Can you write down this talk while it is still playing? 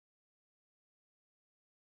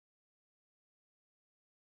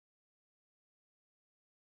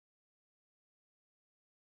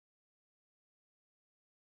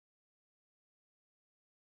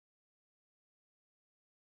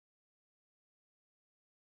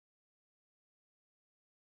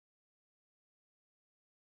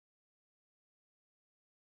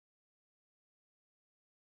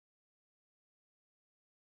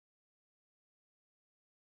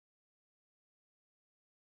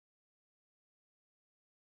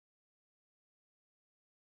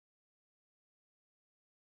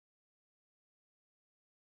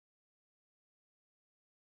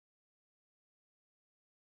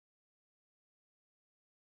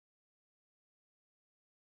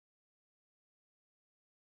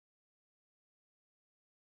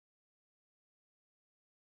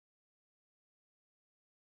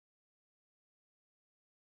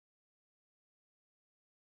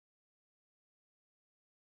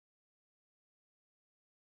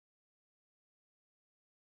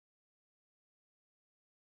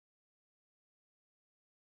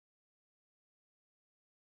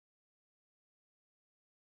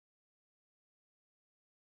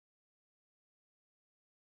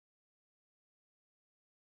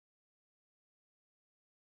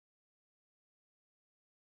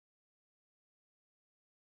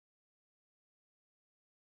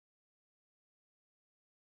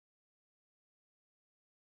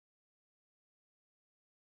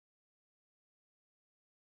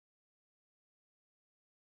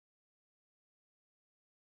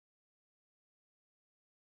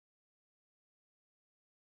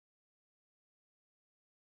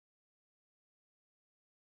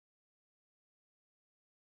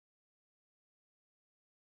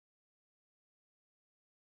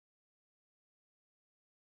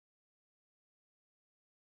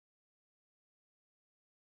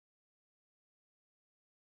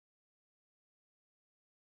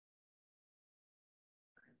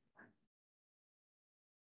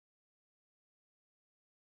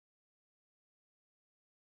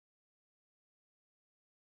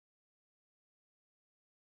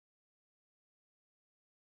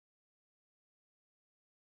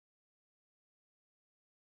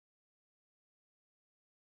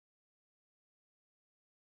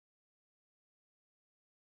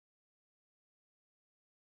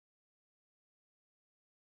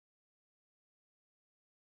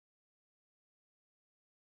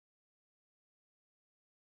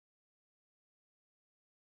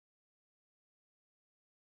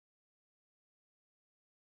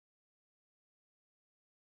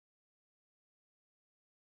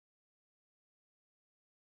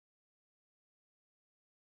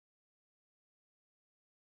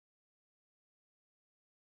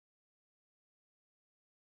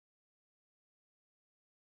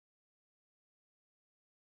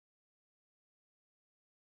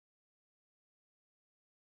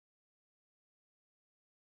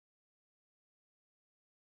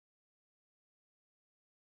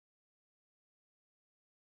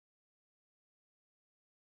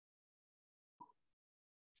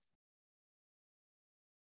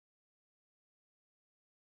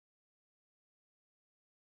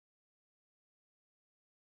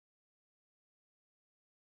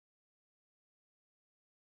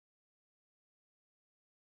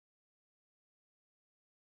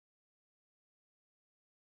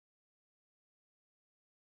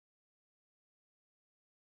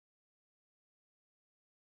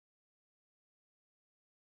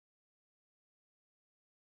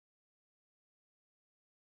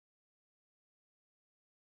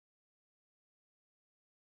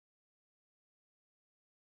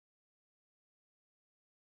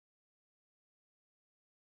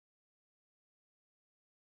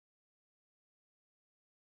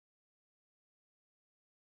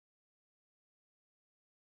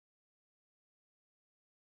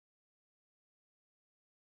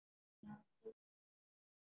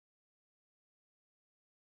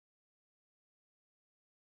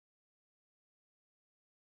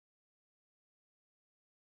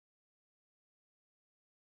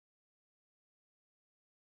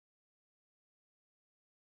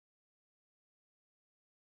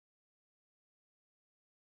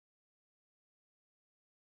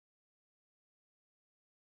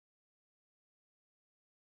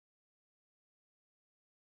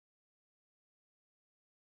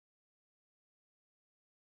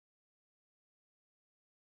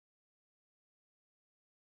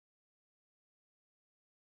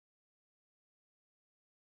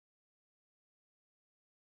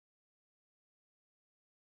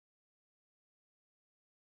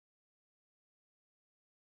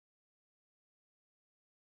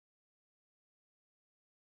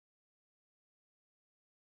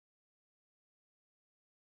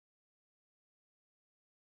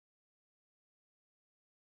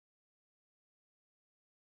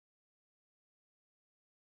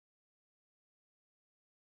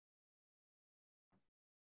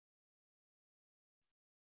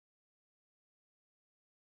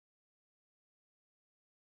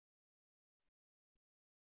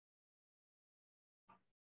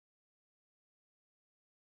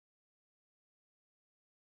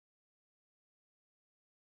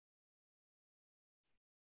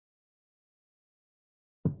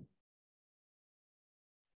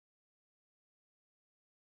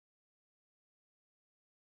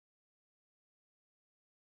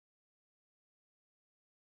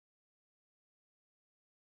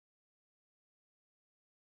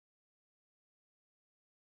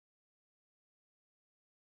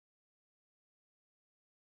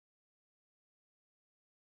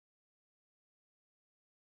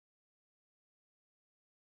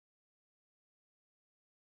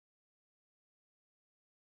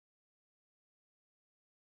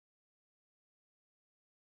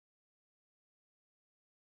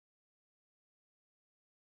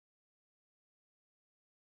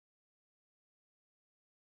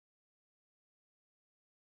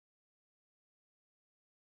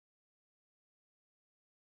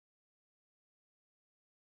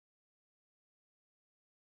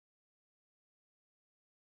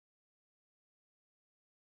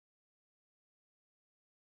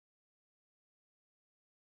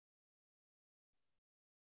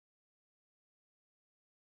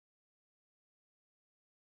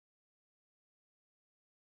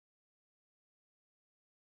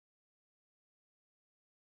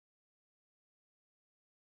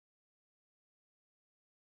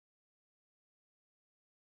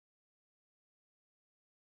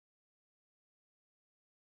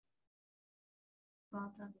Good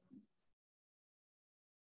afternoon.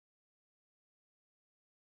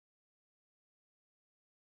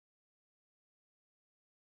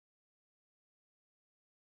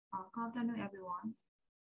 Good afternoon, everyone.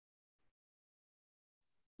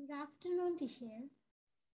 Good afternoon, teacher.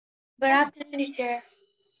 Good afternoon, teacher.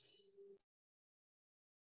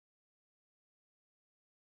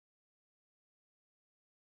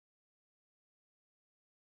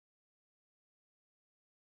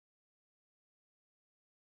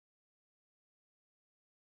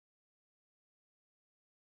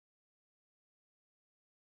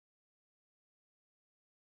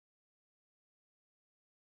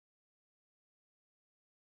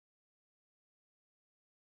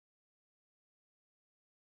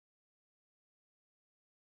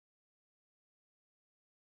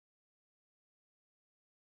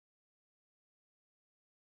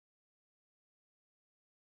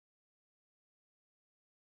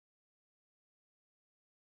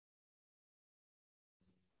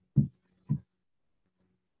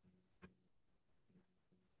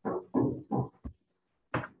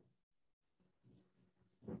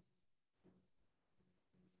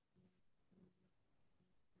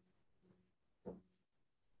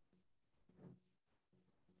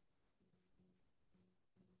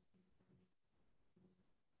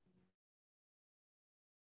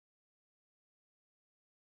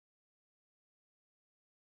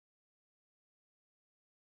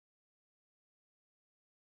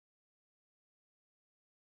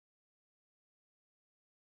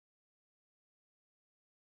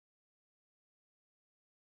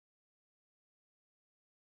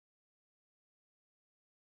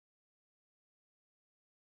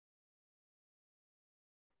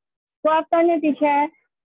 Good afternoon, teacher.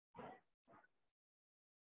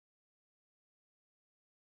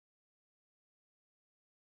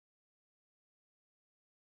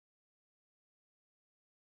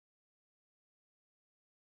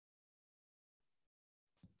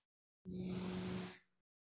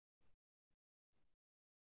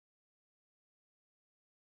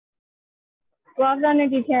 Good afternoon,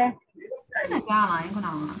 teacher. နဲ့ကြားလာရင်ခုန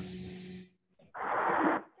က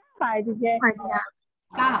Bye, teacher.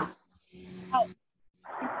 ကြားလာ ဟုတ်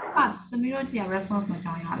သမီးတို့ဒီ response မ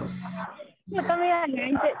ကြောင်းရလို့ သမီးက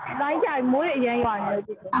လိုင်းကြမိုးရအရင်ရွာနေလို့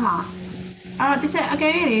teacher ဟုတ်လားအဲ့တော့တစ်ချက်အက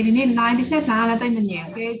ယ်၍လေဒီနေ့ line တစ်ချက်ကြားရလဲတိတ်မမြင်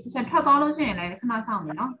ဘူးကဲတစ်ချက်ထွက်သွားလို့ရှိရင်လည်းခဏဆောင်မ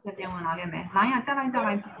ယ်နော်ပြန်ဝင်လာခဲ့မယ် line ကတက်လိုက်ဖြ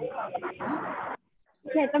စ်တယ်နော်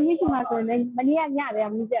teacher သမီးကမှဆိုရင်မနေ့ကညတယ်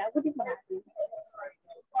မကြအခုတိမှန်ပြီ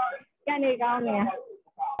ကနေကောင်းနေ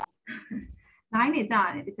line နေကြားရ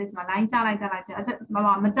တယ်တစ်ချက်မှာ line ကြားလိုက်အဲ့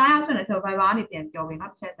မကြားရဆိုရင်ဆို Viber ကနေပြန်ပြောပေး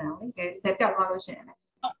နော်တစ်ချက်စံအောင်လေကဲတစ်ချက်ပြောက်သွားလို့ရှိရင်လည်း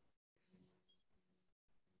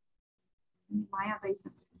line ကပိ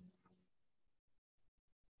တ်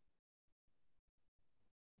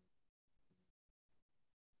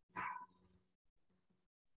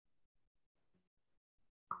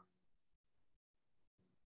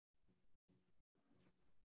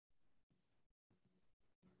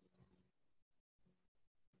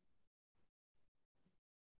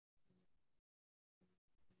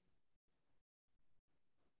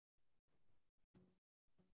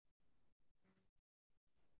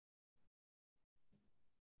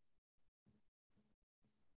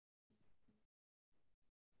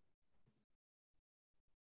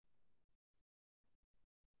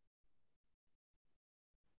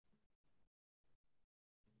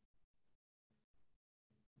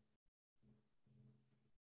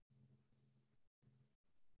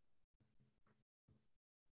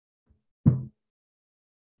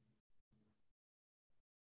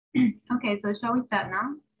Okay, so shall we start now?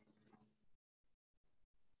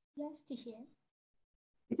 Yes, teacher.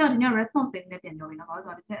 ဒီတော့ဒီနေ့ response တွေနဲ့ပြန်ပြောရင်တော့ဘာလို့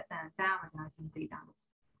ဆိုတော့တစ်ချက်အတန်ကြားရမှာကျွန်တော်သိတာလို့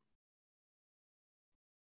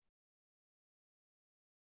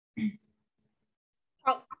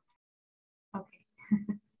ဟုတ် Okay.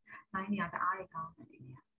 နိုင်နေရတအားရကောင်းတယ်ဒီ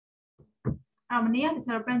နေ့အဲ့မနေ့ကတ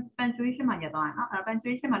ချို့ punctuation မှာရသွားတယ်နော်အဲ့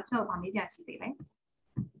punctuation မှာတချို့ဗာမေးပြရှိသေးတယ်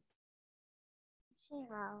ရှိ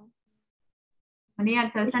ပါဘူး မနေ့က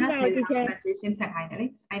sentence punctuation ဖြတ်ခိုင်းတယ်လေ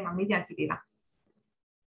အဲ့မှာမေးပြရှိသေးလား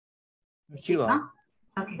မရှိပါဘူး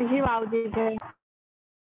Okay မရှိပါဘူး teacher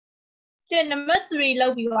ကျနံပါတ်3လော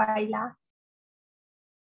က်ပြီးသွားပြီလား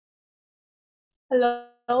Hello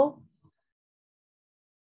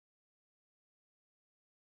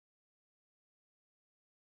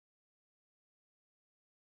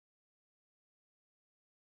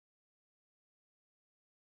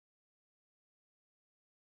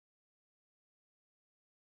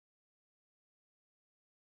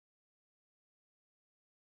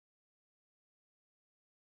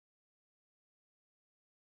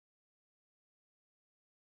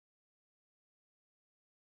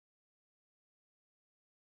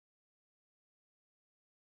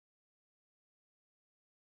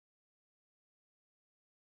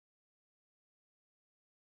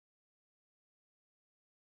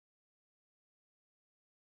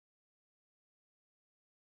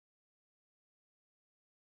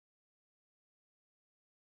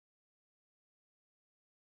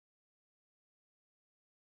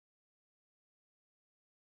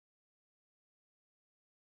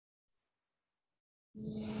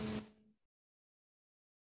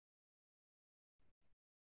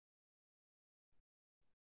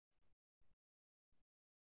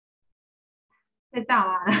Thế chào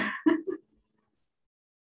bạn.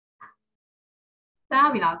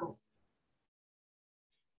 Sao bị lão cổ?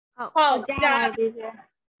 ဟုတ် ကြား ကြာ ပါပြီရှင်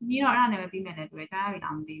Như nó ra này mà phim này này tuổi cha bị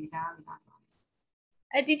làm gì cha bị làm.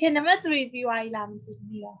 အဲ့ဒီချက်နံပါတ်3ပြီးသွားပြီလားမသိ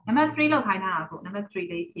ဘူးရော Number 3 လောက်ခိုင်းထားတာဆို number 3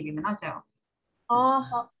လေးဖြည့်ပြီးမနောက်ကြောက် အော်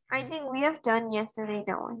ဟုတ် I think we have done yesterday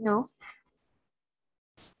that one. No.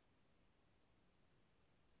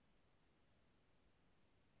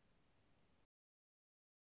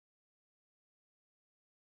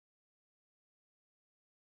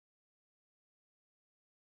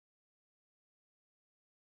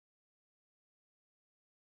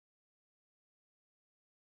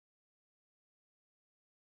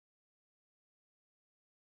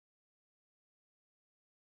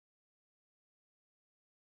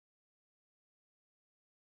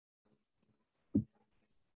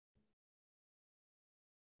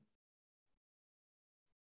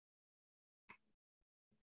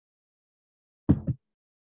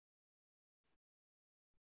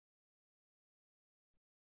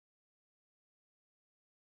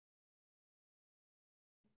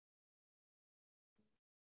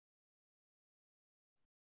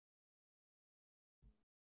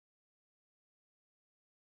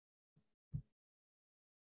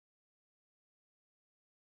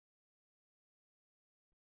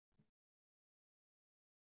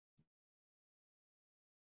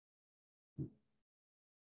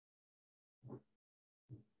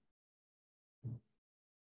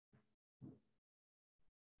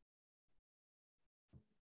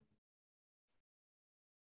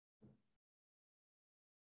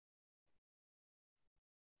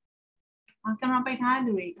 Camera ပိတ်ထားတဲ့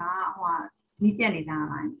လူတွေကဟိုနီးပြက်နေကြတာ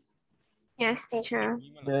လား Yes, teacher.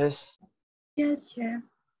 Yes. Yes sure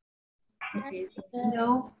Okay, so no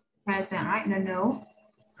present, right? No, no.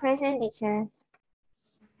 Present, teacher.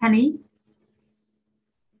 Honey,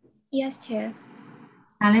 Yes sure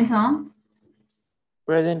Valentin.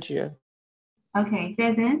 Present here. Okay,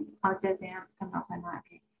 Jason. Oh, Jason, come up and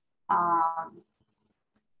okay.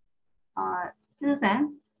 Susan.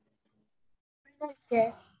 Yes,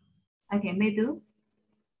 sure. Okay, Medu.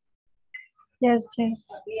 Yes sure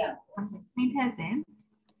Okay, Pinterest.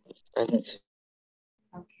 Present.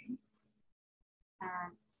 Okay.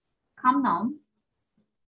 And come down.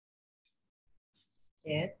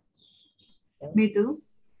 yes Medu.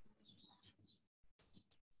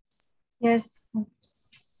 Yes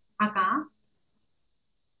Aka.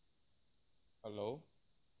 Hello.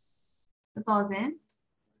 2000.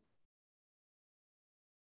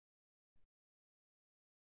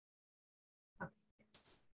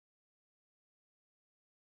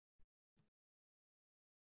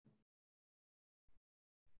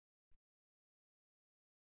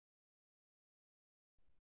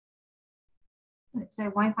 So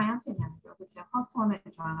Wi-Fi အပြင်ရတယ်ဆိုတော့ hotspot နဲ့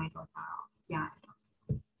join လိုက်တော့ကြာတော့ရတယ်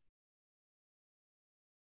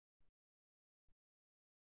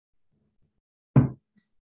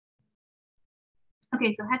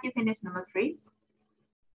Okay, so have you finished number 3?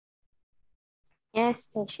 Yes,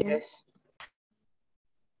 teacher. Yes.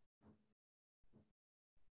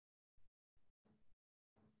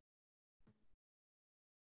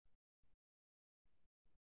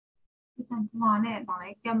 Mà này bảo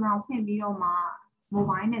lấy camera ဖွင့်ပြီးတော့မှ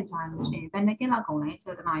mobile နဲ့ join လို့ရှိရင်ဘယ်နှစ်ကလောက်ကုန်လဲ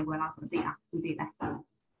ဆိုတော့တနားရီခွဲလောက်ဆိုသိလားဒီလေးလဲ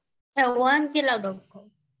 1 kg လောက်တော့ကုန်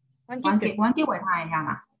1 1K kg 1K ဝယ်ထားရင်ရ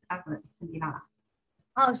လားအဲ့ဒါဆိုသိလား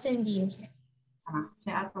အော်စင်ဒီရဲ့ ဟုတ်လားဆ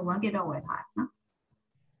ရာအဲ့ဒါ 1K တော့ဝယ်ထားတယ်နော်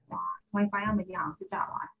Wi-Fi ကမရအောင်ပြကြ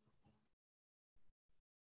ပါ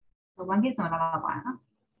ဆို 1K ဆိုတော့လောက်ပါနော်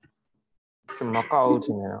မကောက်ဘူးထ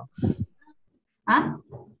င်တယ်နော် ဟမ်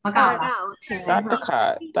မကောက်လား တာတ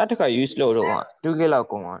စ်ခါ use လုပ်တော့2K လောက်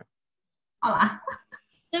ကုန်သွား ဟုတ်လား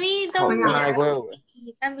သမီး ဟု တော့ တ်တနားရီခွဲပဲ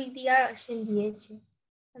MBT ကတော့အစင်ဒီရဲ့ချင်း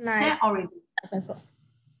နိုင် တဲ့ already အဲ့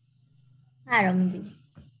တော့မသိ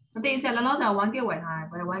မသိဆရာလောလောဆယ် 1K ဝယ်ထားတ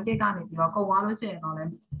ယ် 1K ကနေပြီးတော့ကုန်သွားလို့ရှိရင်တော့လ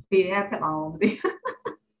ည်းပေးရဖြစ်အောင်မသိ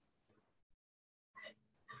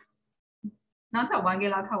နောက်ထပ် 1K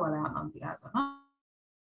လောက်ထပ်ဝယ်လိုက်အောင်ကြည့်ရဆိုနော်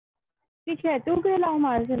ဒီချက်2 k လောက်မှ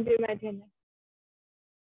အဆင်ပြေမယ်ထင်တယ်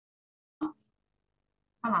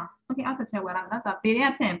ဟုတ်လား Okay အဲ့ဒါချက်ဝယ်လိုက်တော့ဒါပေးရ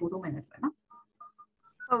ဖြစ်ရင်ပို့လို့မယ်ဆိုနော်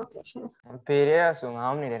Oh, teacher. ဖေးရဲဆို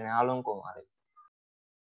9မိနစ်နဲ့အားလုံးကုန်သွားတယ်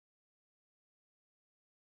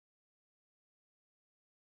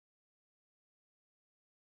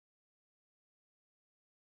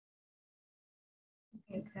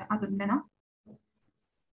Okay အဲ့ဒါနဲ့နော်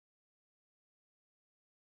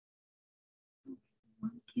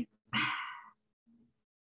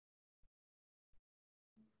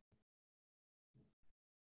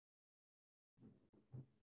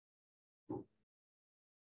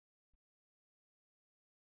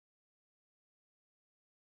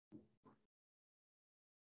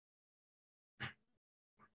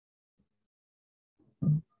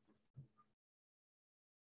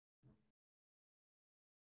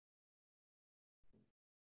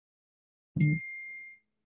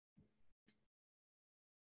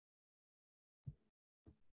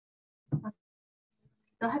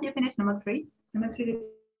So have you finished number 3? Number 3.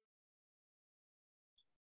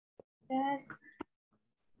 Yes.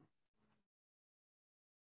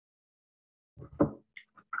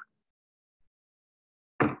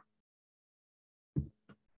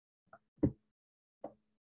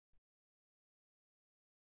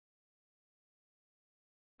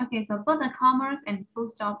 Okay, so for the commas and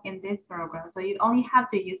full stop in this program, so you only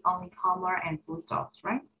have to use only comma and full stops,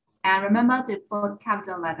 right? And remember to put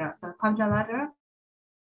capital letter. So capital letter.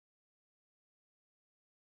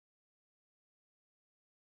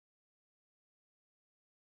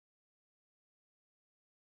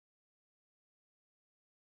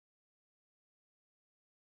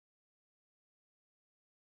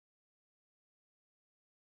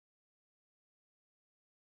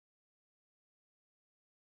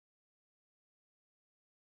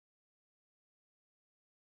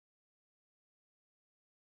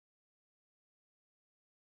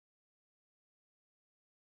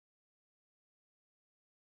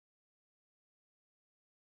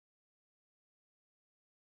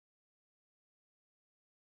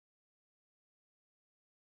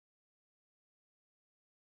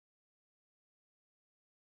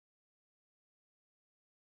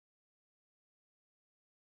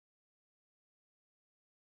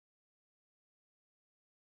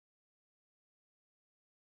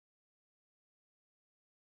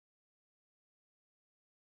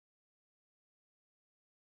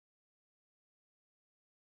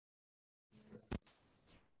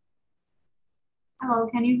 Hello,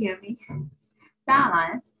 can you hear me? 大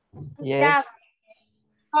兰 Yes.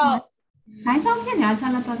 Oh, 哪一张片你要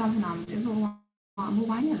看到到哪里？就是我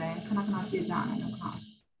玩也来，看到记账了，能看。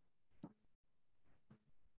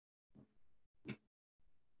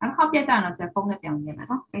然後記賬就封一樣嘢咪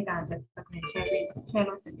咯，記賬就特別 share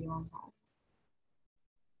咯成地方好。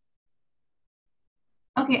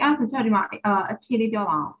Okay, answer 出嚟話Achille ပြော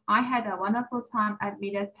話 I had a wonderful time at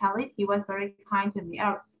Midas Palace. He was very kind to me.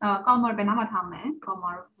 個冇俾nama ทำ咩？個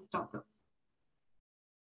冇 stop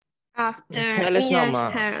After Palace Midas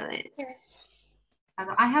nama. Palace.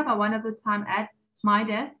 I have a wonderful time at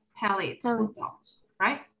Midas Palace. Full stop.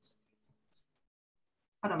 Right?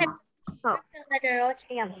 好的嗎？ Capital letterใ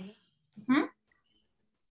ช่ไหม Hmm?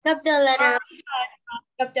 Capital letter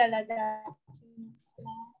capital letter.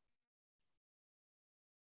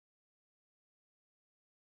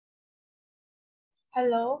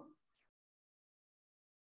 Hello.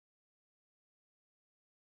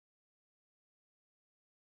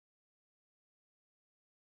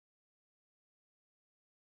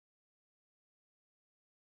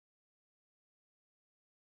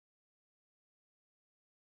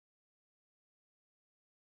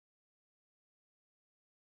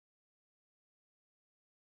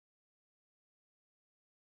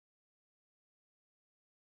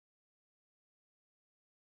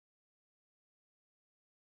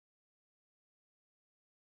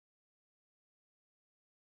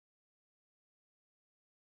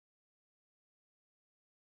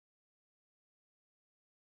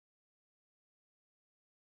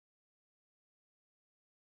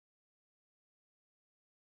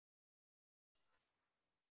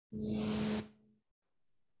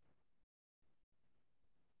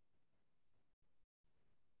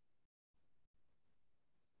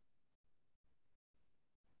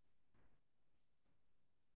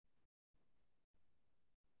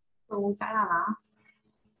 Tôi trả lời là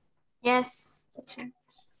Yes, teacher.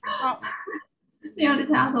 只有你睇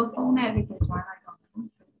下到封咧，你其實再嚟講。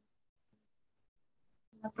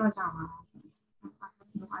再講啊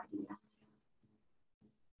，no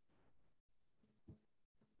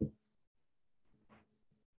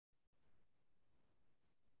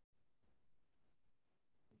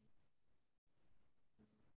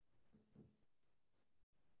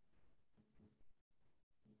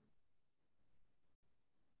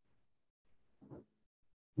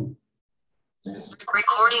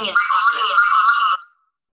in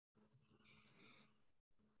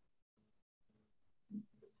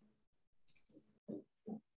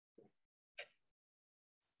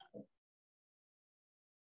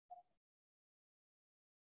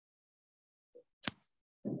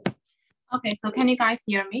Okay, so can you guys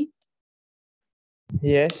hear me?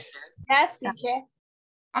 Yes. Yes, teacher.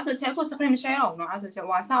 我就check 個 screen share 咯，我就check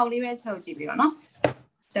話收呢邊抽字表咯，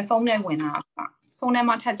隻風咧換下吧，風咧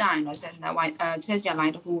冇太賺咯，現在為check 入來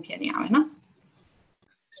的圖片裡面咯。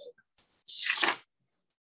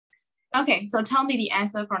Okay, so tell me the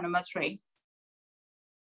answer for number 3.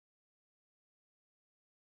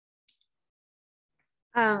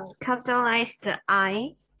 Capitalize the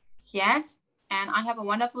I. Yes. And I have a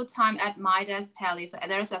wonderful time at Midas Palace. So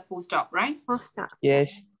there's a full stop, right? Full stop.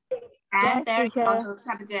 Yes. And Yes, there's teacher. also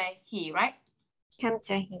capital he, right?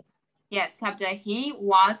 Capital he. Yes, capital he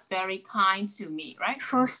was very kind to me, right?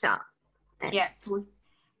 Full stop. Yes,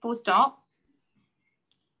 full stop.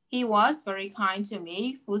 He was very kind to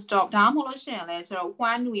me. Full stop. Down later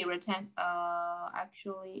when we return,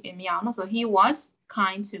 actually, so he was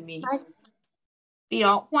kind to me.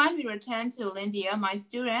 When we returned to India, my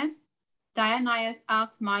students, Dionysus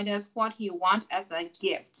asked Midas what he wants as a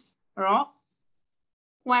gift.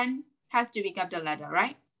 When has to be capital letter,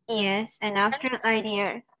 right? Yes, and after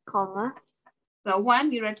idea, comma. So when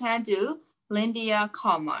we return to India,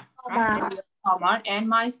 comma, right? Comma, and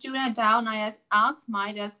my student Dionysus asked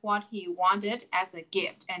Midas what he wanted as a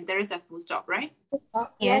gift, and there is a full stop, right?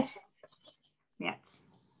 Yes. Yes.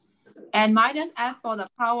 And Midas asked for the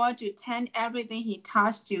power to turn everything he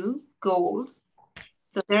touched to gold.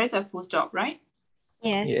 So there is a full stop, right?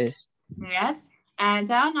 Yes. Yes. Yes. And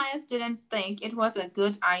Dionysus didn't think it was a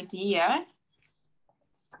good idea.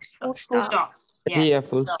 Full Full stop. stop. Yeah, Yes.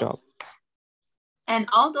 full stop. And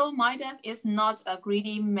although Midas is not a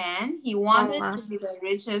greedy man, he wanted to be the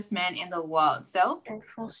richest man in the world. So, And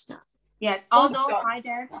full stop. yes, although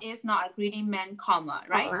Midas is not a greedy man, comma,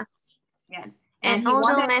 right? Comma. Yes. And he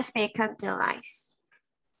also wanted, must be capitalized.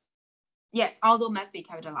 yes, although must be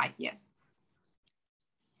capitalized, yes.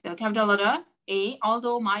 So capital letter A,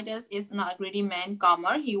 although Midas is not a greedy man,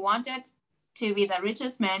 comma, he wanted to be the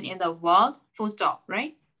richest man in the world, full stop,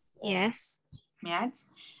 right? Yes. Yes.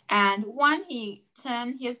 And when he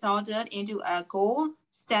turned his daughter into a gold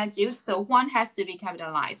statue, so one has to be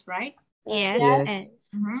capitalized, right? Yes. Yes. And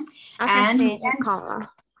after stage,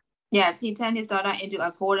 comma. Yes, he turned his daughter into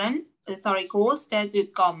a gold statue,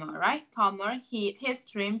 comma, right? Comma, his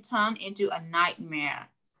dream turned into a nightmare.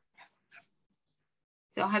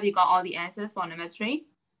 So have you got all the answers for number 3?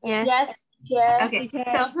 Yes. Yes. Okay,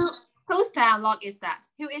 so whose dialogue is that?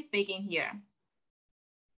 Who is speaking here?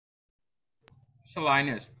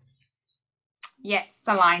 Salinas. Yes,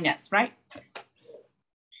 Salinas, right?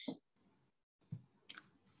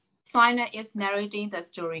 Salinas is narrating the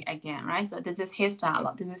story again, right? So this is his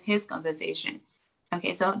dialogue. This is his conversation.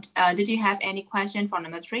 Okay, so did you have any question for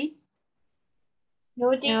number 3?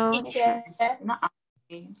 No, No, teacher.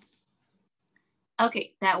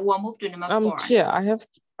 Okay, then we'll move to number 4. Chair, I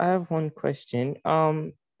have one question.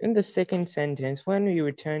 In the second sentence, when we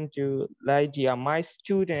return to Lydia, my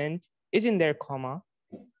student, isn't there comma?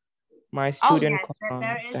 My student, yes, comma,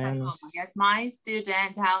 there is a Dionysus. comma. Yes, my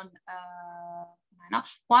student down. No,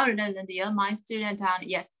 while the my student down.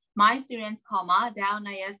 Yes, my student, comma down.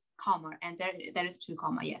 Yes, comma, and there is 2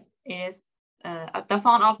 comma. Yes, it is the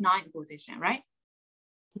font of 9 position, right?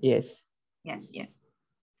 Yes. Yes, yes.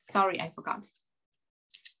 Sorry, I forgot.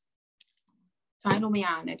 Try to me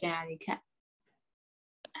on again. Okay.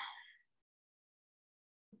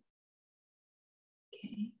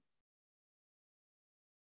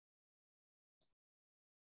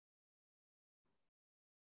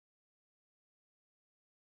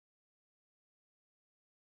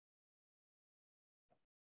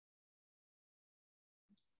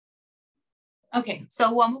 Okay,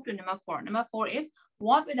 so we'll move to number 4. Number 4 is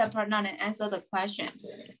what will the pronoun and answer the questions.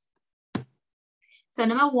 So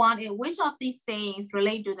number 1 is which of these sayings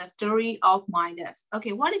relate to the story of Midas?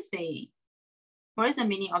 Okay, what is saying? What is the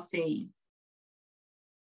meaning of saying?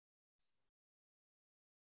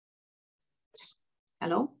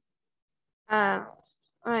 Hello?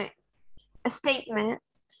 Right. A statement.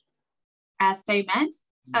 A statement?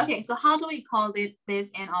 Okay, so how do we call this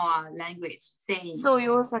in our language? Saying.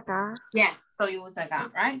 Soyosaka. Yes,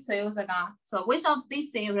 Soyosaka, right? Soyosaka. So which of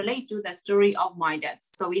these sayings relate to the story of Midas?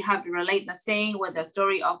 So we have to relate the saying with the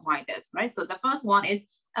story of Midas, right? So the first one is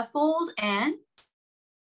a fool and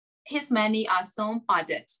his money are soon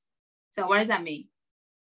parted. So what does that mean?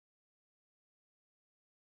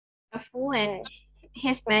 A fool and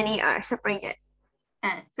his money are separated.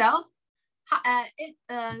 So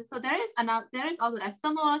there is also a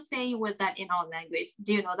similar saying with that in our language.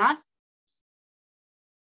 Do you know that?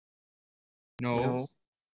 No.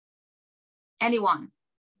 Anyone?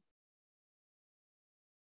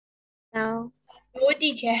 No. No,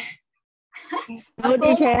 teacher. No,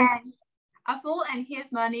 teacher. A fool and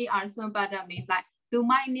his money are soon parted means like do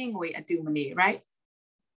my Nay Nwe a do money, right?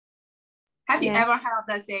 Have you Yes. ever heard of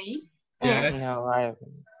that saying? Yes. No, I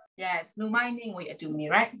haven't. Yes, do my Nay Nwe a do money,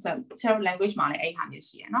 right? So language မှာလည်းအဲ့ဟာမျိုး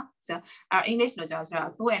ရှိရနော် So English လို့ပြောဆို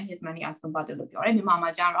တော့ fool and his money are soon parted လို့ပြောတယ်မြန်မာမှာ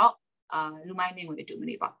ကျတော့လူမိုင်းနေငွေအတူမ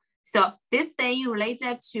နေပေါ့ So this saying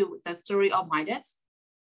related to the story of Midas?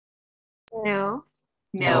 No.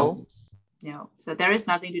 No. No, so there is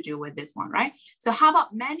nothing to do with this one, right? So how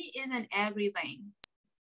about many isn't everything?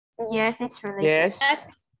 Yes, it's related.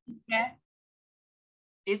 Yes.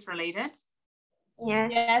 It's related. Yes.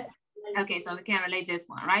 Yes. Okay, so we can relate this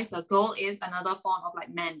one, right? So gold is another form of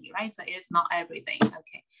like many, right? So it's not everything.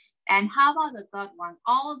 Okay. And how about the third one?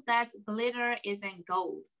 All that glitter isn't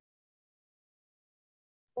gold.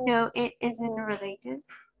 No, it isn't related.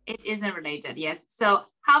 It isn't related, yes. So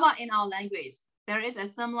how about in our language? There is a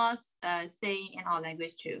similar saying in our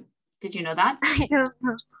language too. Did you know that? I don't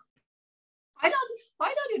know.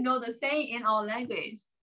 Why don't you know the saying in our language?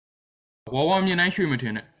 ဝါဝမြင်တိုင်းရွှေမထ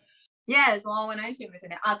င်နဲ့ Yes, well, when I say it,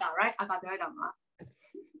 Aga, right? Aga,ပြောရမှာ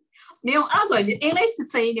နေအောင်အဲ့ဆိုရင် English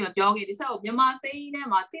saying တွေမပြောခင်ဒီချက်ကိုမြန်မာ saying နဲ့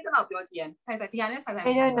မှာသိတဲ့လောက်ပြောကြည့်ရင်ဆိုင်ဆိုင်ဒီဟာနဲ့ဆိုင်ဆိုင် I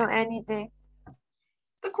don't know anything.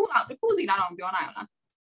 တစ်ခုစီလားတော့ပြောနိုင်အောင်လား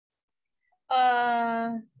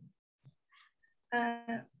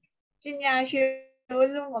ပညာရွှေ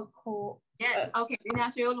လို့မခေါ် Yes, okay. ပညာ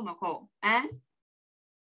ရွှေလို့မခေါ် and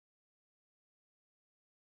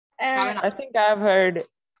I think I've heard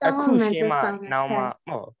အခုရှင်းမှာနောင်မှာ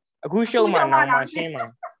အခုရှုံးမှာနောင်မှာရှင်းမှာ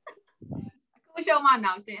အခုရှုံးမှ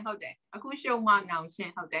နောင်ရှင်းဟုတ်တယ်အခုရှုံးမှနောင်ရှ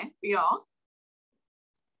င်းဟုတ်တယ်ပြီးတော့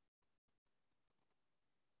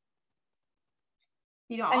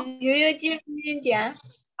ရိုးရိုးချင်းမြင့်ကြံ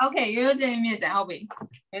Okay ရိုးရိုးချင်းမြင့်ကြံဟုတ်ပြီ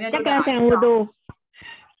နည်းနည်း တက်ကဆန်ဝတို့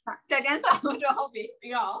တက်ကန်းစာဝတို့ဟုတ်ပြီ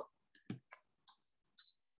ပြီးတော့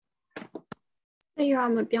တရွာ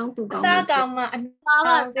မပြောင်းသူကောင်း စားကောင်းမှအ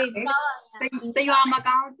နာသိ တရွာမ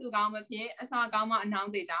ကောင်းသူကောင်းမဖြစ်အစာကောင်းမှအနှော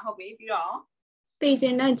င်းသေးကြဟုတ်ပြီပြီးတော့ သိချ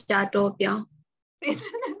င်တဲ့ကြာတော့ပြောင်း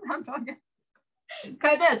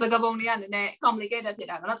ခိုင်တဲ့စကားပုံတွေကနည်းနည်း complicated ဖြစ်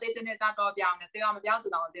တာနော်သိချင်တဲ့ကြာတော့ပြောင်းတယ်တရွာမပြောင်းသူ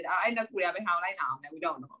ကောင်းမဖြစ်တာအဲ့နှစ်ခုတွေကပဲဟောင်းလိုက်တာအောင်လေ we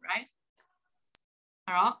don't know right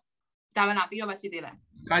အဲ့တော့ဒါပဲလားပြီးတော့မရှိသေးလား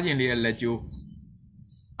ကားကျင်လေးရဲ့လက်ကျိုး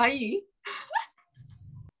ဘာကြီး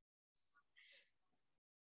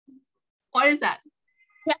What is that?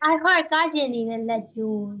 Yeah, I heard Kajin in the let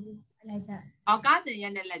you like that. Oh, Kajin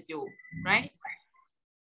in the let you, right?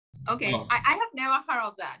 Okay, Oh. I have never heard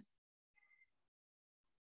of that.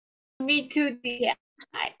 Me too dear.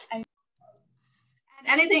 And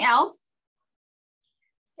anything else?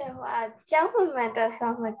 ကျောင်းမှန်တော့ဆော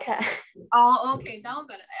င်မခ Oh, okay, down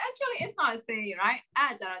better. Actually, it's not a saying, right?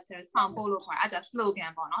 အဲ့ဒါကျတော့ဆောင်ဖို့လို့ခေါ်အဲ့ဒါ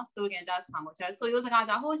slogan ပေါ့နော် slogan ကျဆောင်ဖို့ကျတော့ဆိုရိုးစကား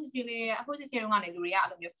ကျဟိုးချီချီလေးအခုချီချီတုန်းကနေလူတွေကအဲ့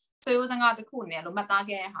လိုမျိုးဆိုရိုးစကားတစ်ခုနဲ့လို့မှတ်သား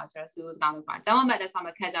ခဲ့တဲ့ဟာကျတော့ဆိုရိုးစကားလို့ခေါ်ကျောင်းမှတ်တဲ့ဆောင်မ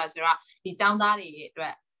ခက်ကြဆိုတော့ဒီကျောင်းသားတွေအတွ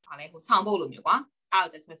က်ဟာလဲဟိုဆောင်ဖို့လို့မျိုးကွာအဲ့ဒါ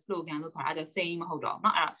ကျတော့ slogan လို့ခေါ်အဲ့ဒါ saying မဟုတ်တော့เนา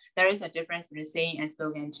ะအဲ့တော့ there is a difference between saying and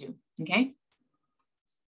slogan too.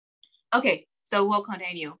 Okay, so we'll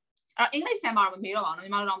continue. English ထဲမှာတော့မမေးတော့ပါဘူး။မြ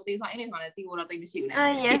န်မာလိုတော့မသိဆို English မှာလည်းသိဖို့တော့သိမရှိဘူးလေ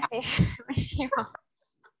။ yes မရှိပါ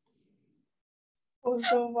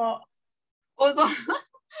Also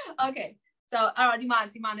Okay so အဲ့တော့ဒီမှာန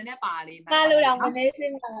ည်းနည်းပါလေး ငါလိုတော့မနေစ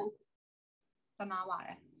င်းပါ တနာပါတ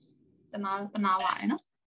ယ်။တနာပါတယ်နော်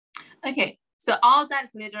။ Okay so all that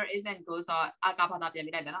glitter isn't gold ဆိုအကဘာသာပြန်ပြ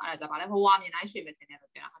လိုက်တယ်နော်။အဲ့ဒါကြပါလေဟိုဝါမြင်တိုင်းရွှေပဲထင်တယ်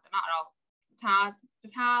လို့ပြောတာဟုတ်တယ်နော်။အဲ့တော့တ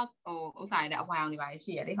ခြားဟိုဥစ္စာတွေတဲ့အဝိုင်အောင်တွေပါ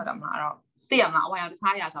ရှိရလေဟုတ်တယ်မလားအဲ့တော့သိရမလားအဝိုင်အောင်တ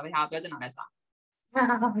ခြားအရာဆိုပြီးဟာပြောချင်တာလဲဆိုတာ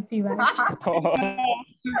ဒီပါ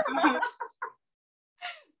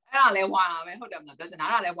အဲ့ဒါလဲဝါတာပဲဟုတ်တယ်မလားပြောချင်တာ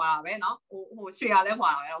အဲ့ဒါလဲဝါတာပဲเนาะဟိုရွှေရလဲဝါ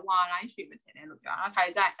တာပဲဝါတိုင်းရွှေမထင်တယ်လို့ပြောတာခါ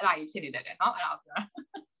ကြိုက်အဲ့ဒါကြီးဖြစ်နေတယ်เนาะအဲ့ဒါကိုပြောတာ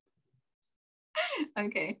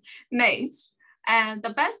Okay next and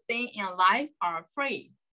the best thing in life are free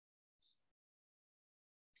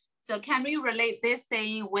so can we relate this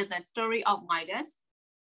saying with the story of Midas?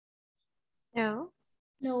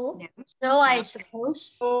 No I suppose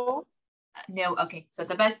No, okay. So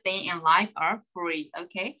the best thing in life are free.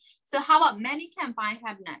 Okay. So how about many can find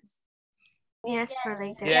happiness? yes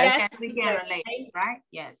related Yes, we can relate, right?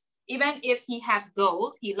 Yes. Even if he have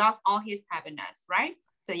gold, he lost all his happiness, right?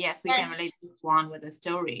 So yes, we can relate this one with the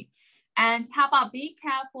story. And how about be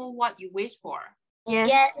careful what you wish for? yes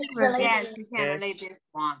Yes, Yes, we can relate this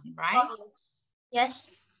one, right? yes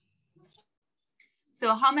So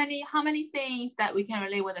how many sayings that we can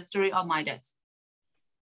relate with the story of Midas?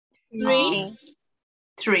 3,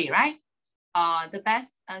 right? The best,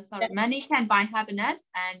 many can buy happiness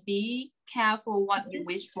and be careful what you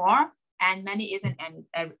wish for, and many isn't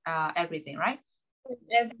everything, right?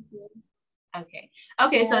 Okay.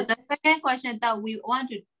 So the second question that we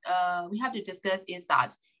have to discuss is that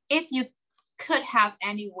if you could have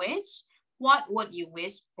any wish, what would you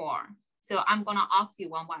wish for? So I'm gonna ask you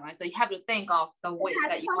one by one. So you have to think of the wish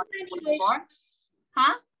that you want to wish for.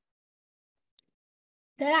 Huh?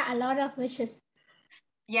 there are a lot of wishes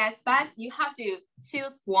Yes, but you have to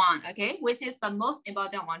choose one, okay? Which is the most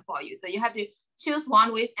important one for you. So you have to choose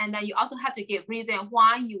one wish and then you also have to give reason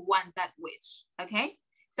why you want that wish, okay?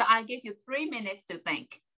 So So I give you 3 minutes to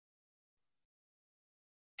think.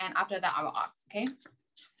 And after that, I will ask, okay?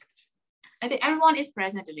 I think everyone is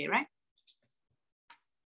present today, right?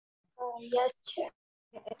 Yes, Chair.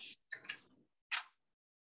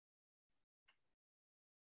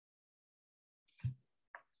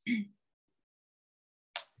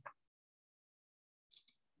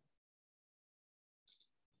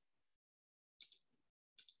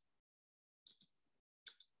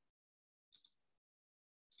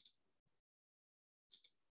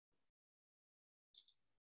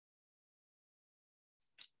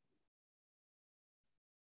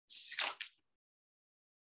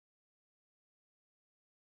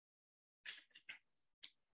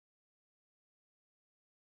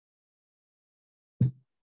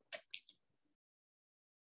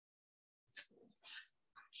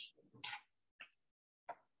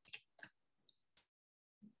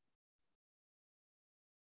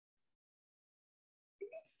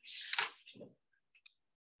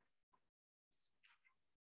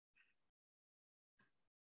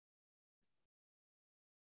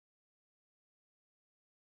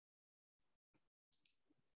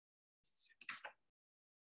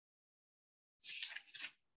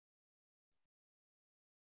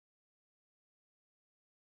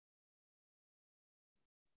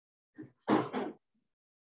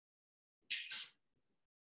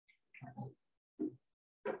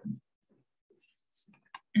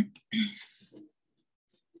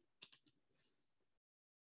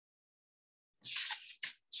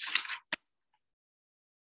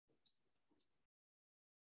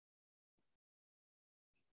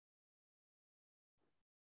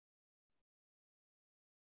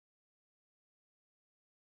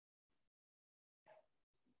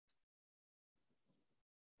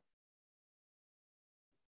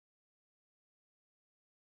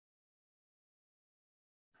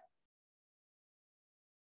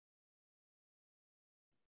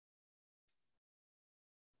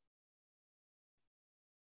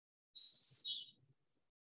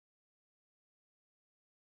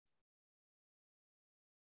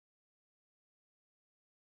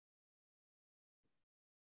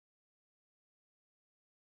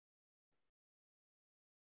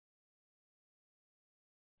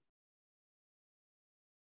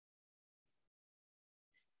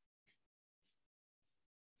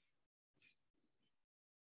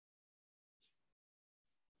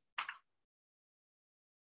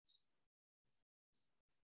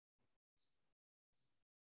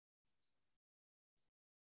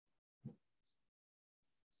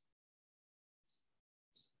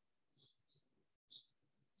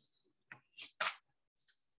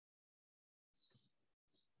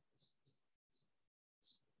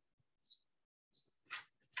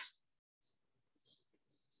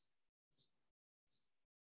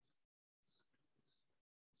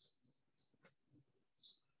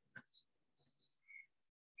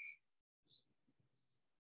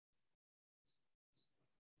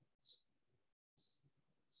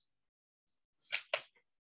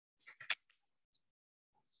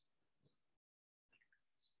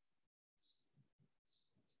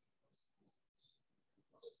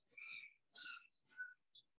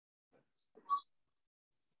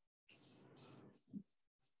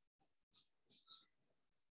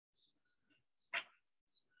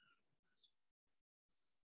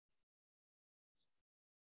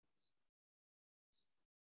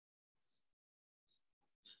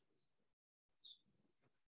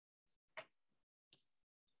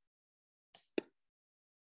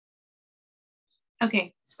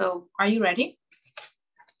 Okay, so are you ready?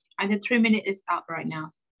 And the 3 minutes is up right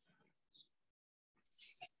now.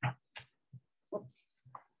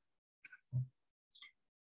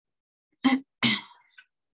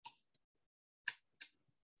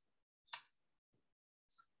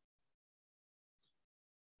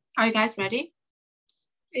 Are you guys ready?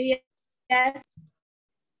 Yes.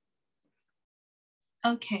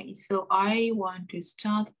 Okay, so I want to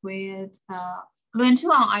start with Luan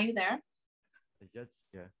Tuan, are you there? Yes,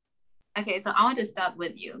 yeah. Okay, so I want to start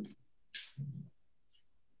with you.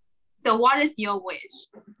 So what is your wish?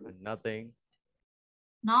 Nothing.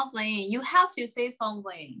 Nothing. You have to say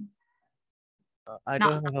something. I No.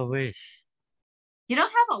 don't have a wish. You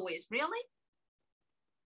don't have a wish, really?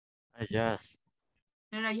 Yes.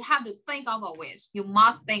 No, you have to think of a wish. You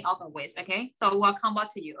must think of a wish, okay? So we'll come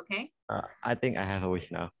back to you, okay? I think I have a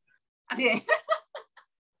wish now. Okay.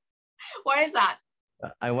 What is that?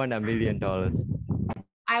 I want $1 million.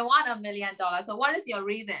 I want $1 million. So what is your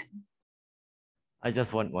reason? I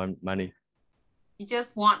just want money. You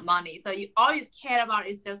just want money. So all you care about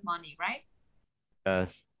is just money, right?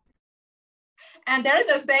 Yes. And there is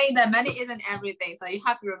a saying that money isn't everything, so you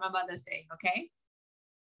have to remember the saying, okay?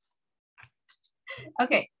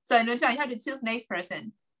 Okay, so you have to choose next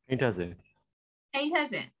person. Interesting.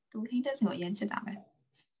 Henderson. Do Henderson 有延迟打吗？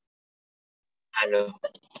 Hello.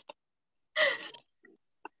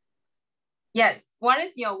 Yes. What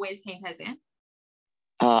is your wish, Henderson?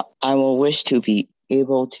 I will wish to be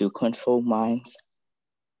able to control minds.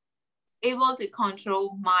 Able to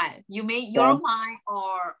control mind. You mean your mind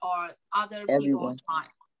or other people's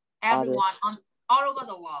mind? Everyone all over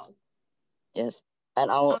the world. Yes.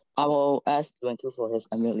 And I will ask Twenty for his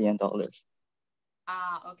 $1 million.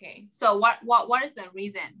 Okay. So what is the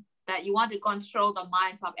reason that you want to control the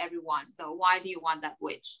minds of everyone? So why do you want that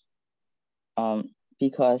wish?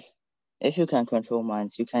 Because if you can control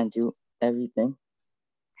minds, you can do everything.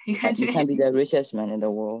 You can be the richest man in the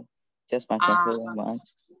world just by controlling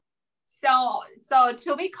minds. So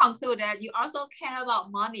to be concluded, you also care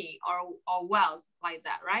about money or wealth like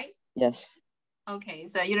that, right? Yes. Okay,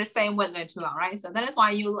 so you're the same with Ventura, right? So that is why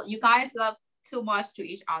you guys love too much to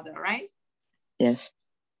each other, right? Yes.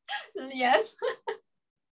 Yes.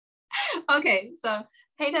 Okay, so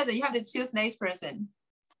Hayden, you have to choose next person.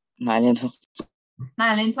 Nalinton.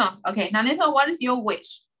 Okay, Nalinton, what is your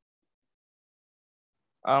wish?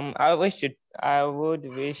 I would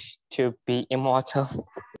wish to be immortal.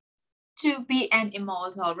 To be an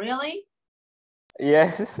immortal, really?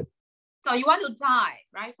 Yes. So you want to die,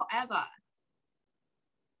 right? Forever.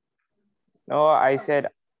 No, I said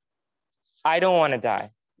I don't want to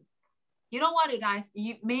die. You don't want to die.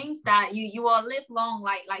 It means that you will live long,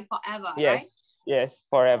 like forever, yes. Right? Yes,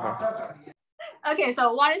 forever. Okay,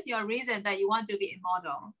 so what is your reason that you want to be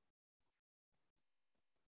immortal?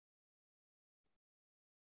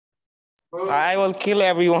 I will kill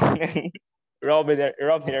everyone and rob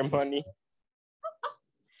their money.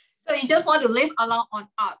 So you just want to live alone on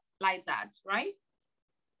Earth like that, right?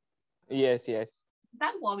 Yes.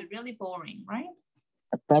 That will be really boring, right?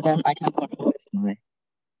 But then I can control his mind.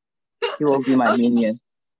 He will be my minion.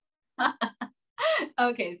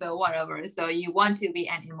 Okay, so whatever. So you want to be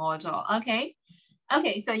an immortal. Okay,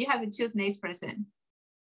 so you have to choose next person.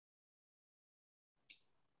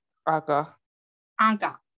 Aga,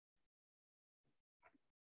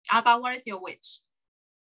 what is your wish?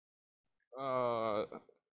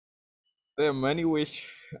 There are many wish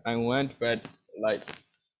I want, but like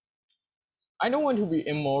I don't want to be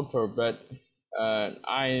immortal, but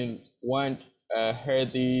I want a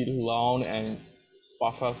healthy, long, and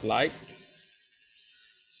perfect life.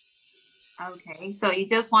 Okay, so you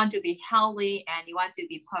just want to be healthy and you want to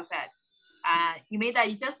be perfect. You mean that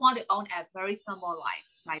you just want to own a very simple life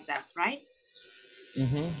like that, right?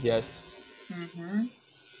 Yes.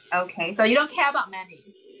 Okay, so you don't care about money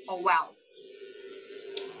or wealth.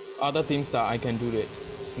 Other things that I can do it,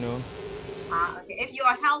 you know. Okay, if you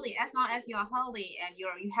are healthy, as long as you are healthy and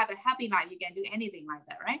you have a happy life, you can do anything like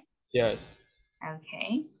that, right? Yes.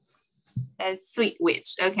 Okay, that's sweet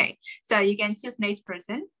wish. Okay, so you can choose next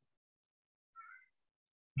person.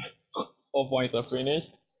 All points are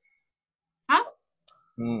finished. Huh?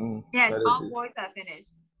 Yes, that all is it. points are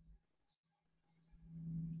finished.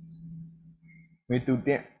 Me too.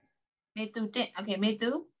 Okay, me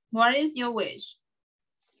too. What is your wish?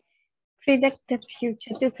 Predictive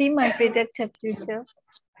future, to see my predictive future.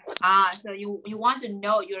 So you want to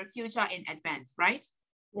know your future in advance, right?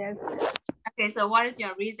 Yes. Okay, so what is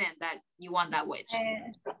your reason that you want that wish?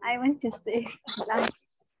 I want to save my life.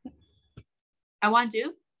 I want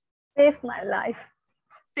to save my life.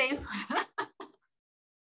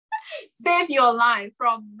 Save your life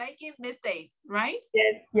from making mistakes, right?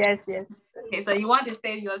 Yes. Okay, so you want to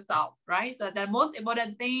save yourself, right? So the most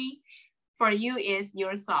important thing for you is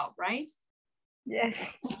yourself, right? Yes.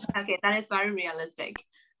 Okay, that is very realistic.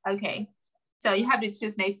 Okay, so you have to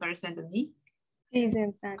choose next person to me.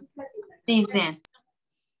 Season.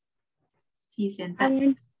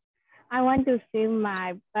 I want to see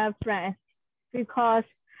my best friend because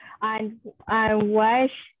I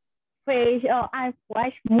watch PreiG or I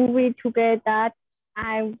watch movie together.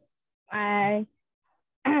 I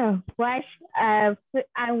watch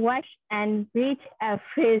and read a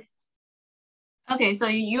fish. Okay, so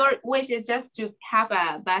your wish is just to have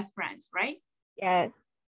a best friend, right? Yes.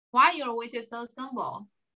 Why your wish is so simple?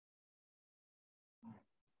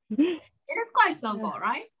 It is quite simple,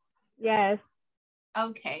 right? Yes.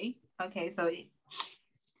 Okay, so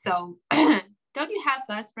don't you have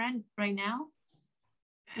best friend right now?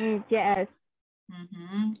 Yes.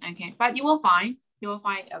 Okay, but you will find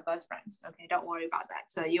a best friend. Okay, don't worry about that.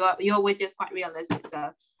 So your wish is quite realistic,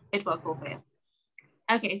 so it will fulfill.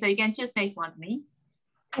 Okay, so you can choose next one for me.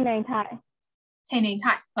 Nay Nwe. Tay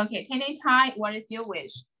Thai. Okay, Tay Thai, what is your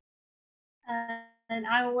wish? And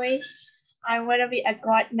I wish I want to be a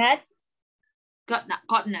godnet.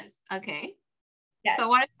 Godness. Okay. Yes. So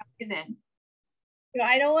what is your reason? So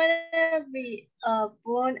I don't want to be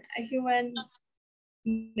born a human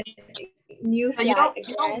new So you slide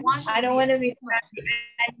don't want I don't want to be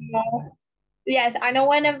anymore. Yes, I don't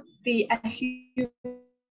want to be a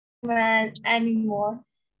human anymore.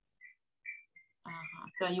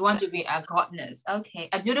 So you want to be a godness. Okay,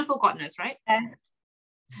 a beautiful godness, right?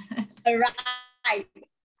 Right.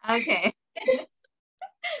 Okay.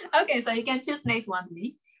 Okay, so you can choose next one,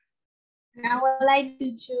 please. I would like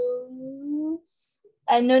to choose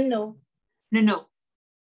no.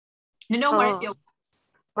 What is your?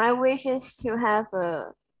 My wish is to have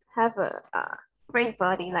a great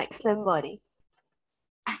body, like slim body.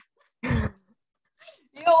 Your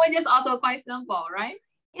wish is also quite simple, right?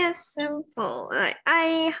 Yes, simple. Like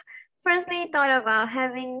I firstly thought about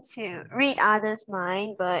having to read others'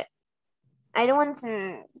 mind, but I don't want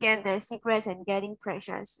to get their secrets and getting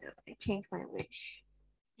pressure, so I changed my wish.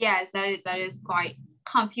 Yes, that is quite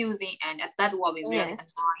confusing, and that will be really annoying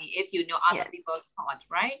if you know other people's thoughts,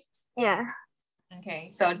 right? Yeah.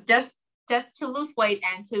 Okay, so just to lose weight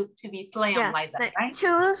and to be slim like that, right?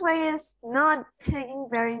 To lose weight is not taking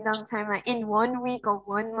very long time, like in 1 week or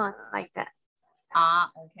 1 month, like that.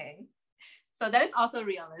 Okay. So that is also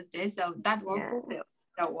realistic. So that will fulfill.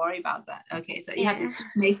 Don't worry about that. Okay, so you have to choose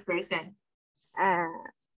next person.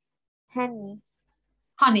 Honey,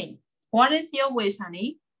 what is your wish,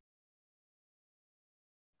 honey?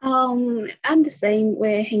 I'm the same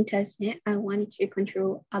way Hintasnet. I wanted to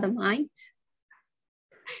control other minds.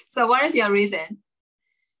 So what is your reason?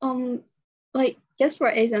 Like just for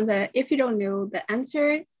example, if you don't know the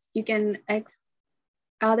answer, you can ask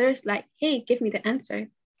others like, hey, give me the answer.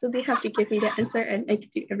 So they have to give me the answer and I can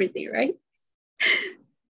do everything, right?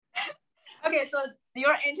 Okay, so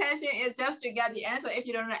your intention is just to get the answer if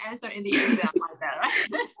you don't know the answer in the exam like that,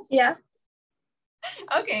 right? Yeah.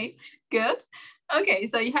 Okay, good. Okay,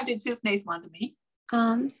 so you have to choose next one to me.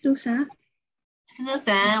 Susan.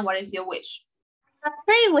 Susan, what is your wish? I have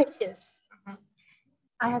 3 wishes.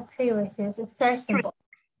 I have 3 wishes. It's very simple.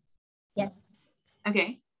 Yes.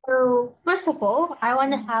 Okay. So first of all, I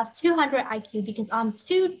want to have 200 IQ because I'm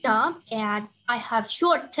too dumb and I have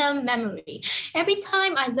short-term memory. Every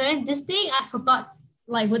time I learn this thing, I forgot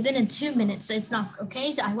like within 2 minutes. So it's not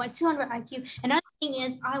okay. So I want 200 IQ. Another thing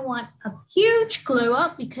is I want a huge glow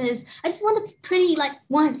up because I just want to be pretty like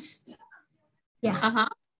once. Yeah.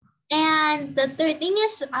 And the third thing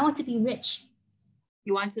is I want to be rich.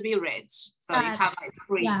 You want to be rich. So you have like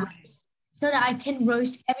 3. Yeah. So that I can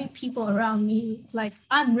roast every people around me. Like,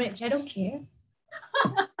 I'm rich, I don't care.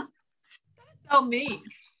 So mean.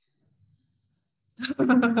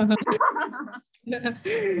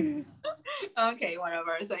 Okay,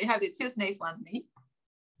 whatever. So you have to choose next one, me.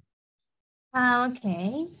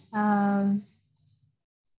 Okay.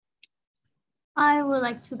 I would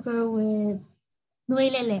like to go with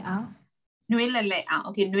Nwe Lele. Nwe Lele.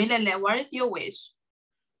 Okay, Nwe Lele, what is your wish?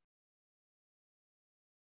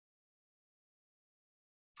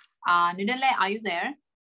 Nwe Lele, are you there?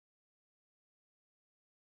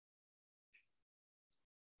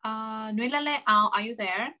 Nwe Lele, are you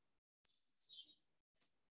there?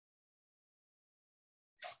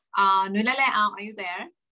 Nwe Lele, are you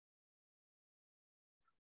there?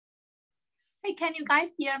 Hey, can you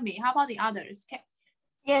guys hear me? How about the others?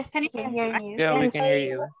 Yes, can we can hear you. Yeah, we can hear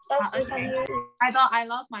you. Okay. I thought I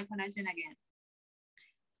lost my connection again.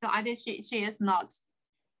 So I think she is not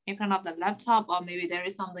in front of the laptop, or maybe there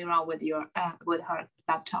is something wrong with your with her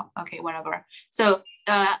laptop. Okay, whatever. So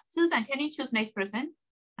Susan, can you choose next person?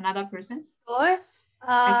 Another person? Sure.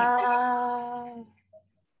 I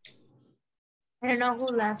don't know who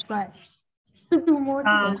left, but Tutumo.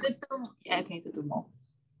 Okay, Tutumo.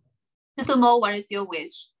 Tutumo, what is your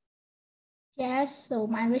wish? Yes, so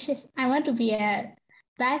my wish is I want to be a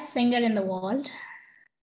best singer in the world.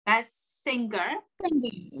 Best singer?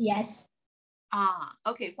 Singing, yes.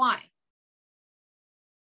 Okay, why?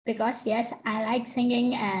 Because yes, I like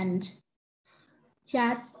singing and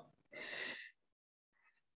yeah.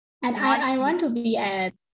 And I want to be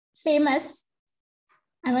a famous.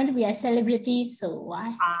 I want to be a celebrity, so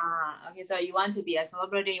why? Okay, so you want to be a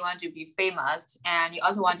celebrity, you want to be famous, and you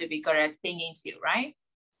also want to be good at singing too, right?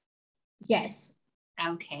 Yes.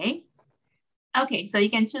 Okay. Okay, so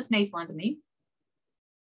you can choose next one to me.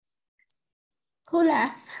 Who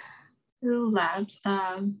left? Who left?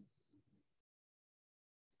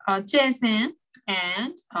 Jason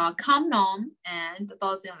and Kamnon and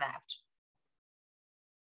Dawson left.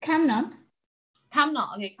 Kamnon?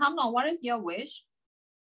 Kamno, okay, Kamno, what is your wish?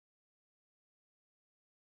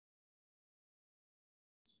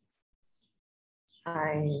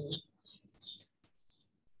 I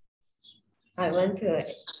want to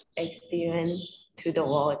experience to the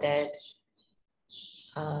world that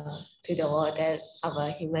our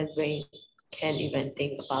human brain can't even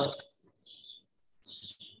think about.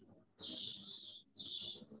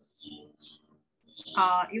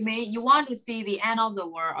 You mean you want to see the end of the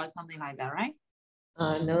world or something like that, right?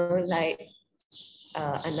 No, like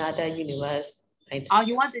another universe. Oh,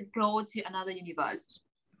 you want to go to another universe?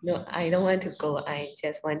 No, I don't want to go. I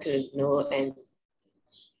just want to know and.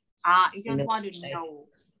 You just want to know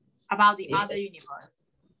about the other universe.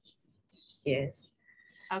 Yes.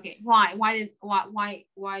 Okay. Why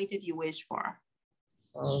did you wish for?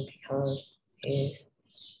 Because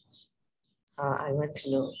I want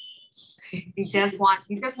to know. You just want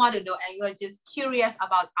to know, and you're just curious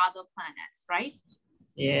about other planets, right?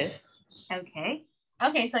 Yeah. Okay.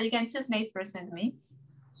 Okay, so you can choose next person to me.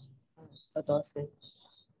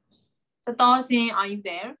 Dawson, are you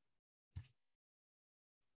there?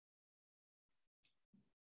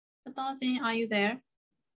 Dawson, are you there?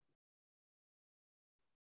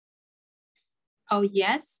 Oh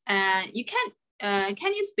yes, you can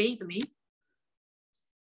you speak to me?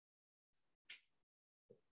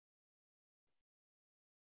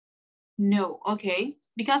 No, okay.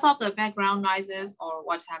 Because of the background noises or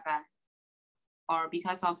what happened? Or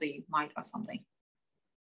because of the mic or something?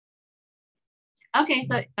 Okay,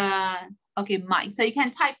 so okay, mic. So you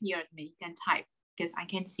can type here to me. You can type because I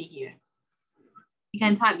can see here. You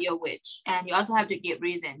can type your wish, and you also have to give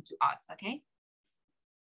reason to us, okay?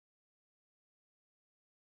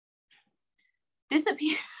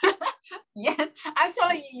 Disappear. Yes,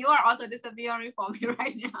 actually, you are also disappearing for me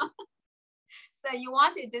right now. So you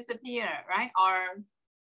want to disappear, right? Or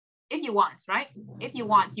if you want, right? If you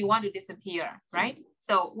want to disappear, right?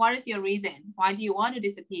 So what is your reason? Why do you want to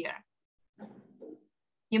disappear?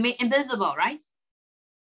 You mean invisible, right?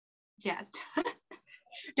 Just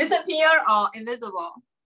disappear or invisible?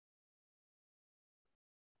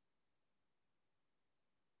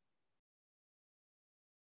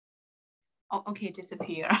 Oh, okay,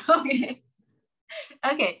 disappear. Okay.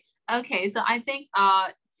 Okay, so I think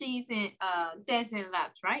Jason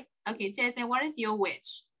left, right? Okay, Jason, what is your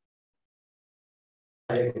wish?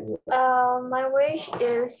 My wish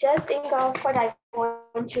is just think of what I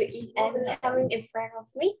want to eat and having in front of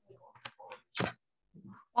me.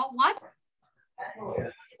 What?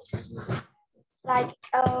 Like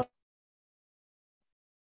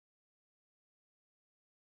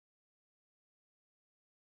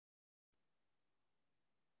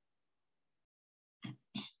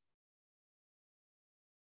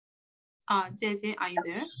Jason, are you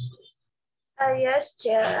there? Yes,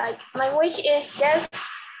 Chair. Like my wish is just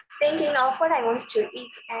thinking of what I want to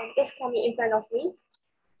eat and it's coming in front of me.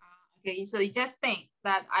 Okay, so you just think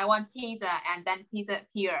that I want pizza and then pizza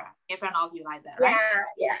appear in front of you like that, right?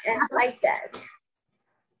 Yeah, like that.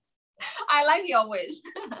 I like your wish.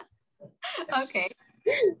 Okay.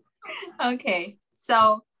 Okay,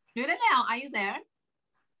 so Nunaleo, are you there?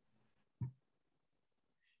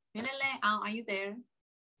 Nunaleo, are you there?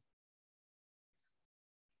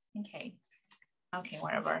 Okay. Okay,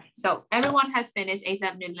 whatever. So everyone has finished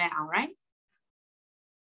except Nunaleo, right?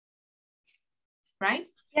 Right?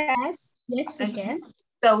 Yes, yes, Okay. you can.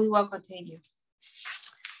 So we will continue.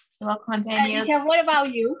 We will continue. What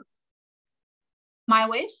about you? My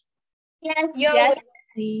wish? Yes, Your yes. wish.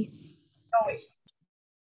 Please.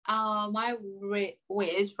 My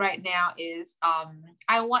wish right now is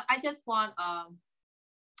I just want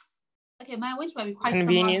okay, my wish might be quite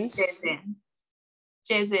Convenience.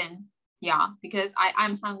 Jason, yeah, because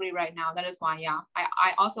I'm hungry right now. That is why, yeah.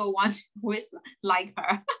 I also want to wish like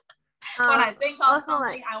her. When I think of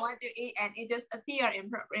something I want to eat and it just appear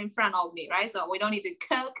in front of me, right? So we don't need to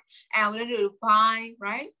cook and we don't need to buy,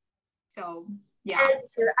 right? So yeah. I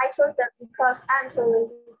chose that because I'm so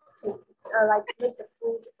lazy to like make the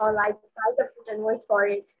food or like buy the food and wait for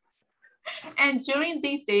it. And during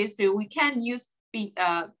these days too, we can use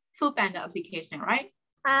food panda application, right?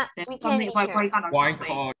 We can use Why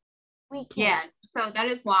call? We can. Yes, so that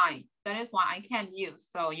is why I can use.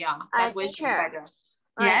 So yeah, that wish is better.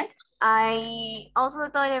 Yes. I also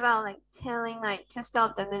thought about like telling like to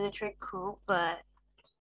stop the military coup, but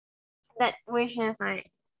that wish is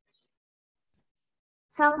like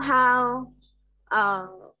somehow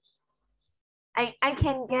I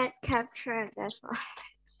can get captured, that's why.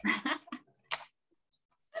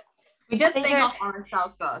 We just think of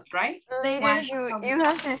ourselves first, right? Later you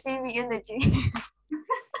have to see me in the gym.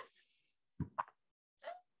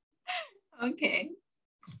 Okay.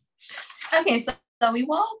 Okay, so we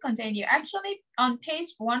will continue. Actually, on page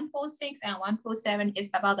 146 and 147 is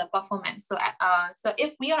about the performance. So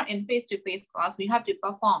if we are in face-to-face class, we have to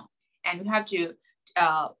perform and we have to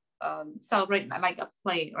celebrate like a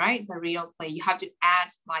play, right? The real play. You have to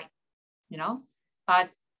act like, you know,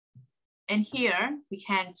 but in here we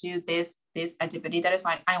can do this activity. That is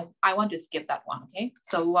why I want to skip that one. Okay,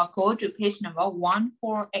 so we will go to page number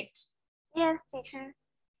 148. Yes, teacher.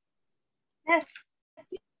 Yes,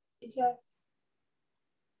 teacher.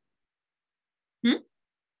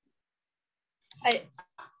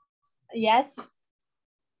 Yes.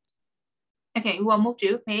 Okay, we will move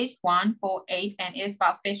to page 148 and it's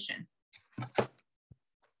about fiction.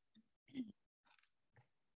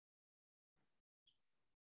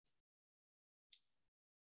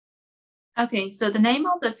 Okay, so the name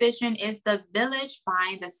of the fiction is The Village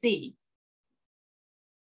by the Sea.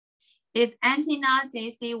 This Antina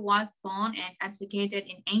Daisy was born and educated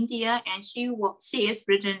in India, and she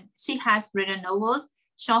has written novels,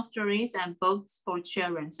 short stories, and books for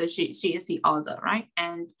children. So she is the author, right?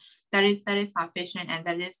 And that is her fiction, and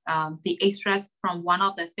that is the extras from one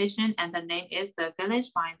of the fiction, and the name is The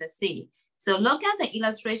Village by the Sea. So look at the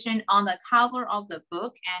illustration on the cover of the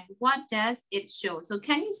book, and what does it show? So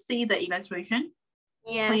can you see the illustration?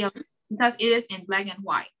 Yes. Clearly, because it is in black and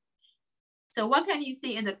white. So what can you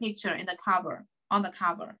see in the picture, in the cover, on the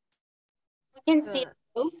cover? You can see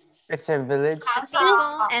It's a village. The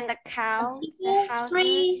people and the cow, the houses.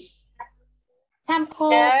 Trees, temple,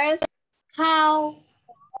 There's cow.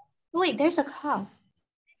 Wait, there's a cow.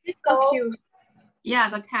 so cute. Yeah,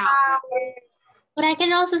 the cow. But I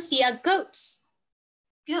can also see a goat.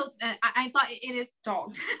 Goats, and I thought it is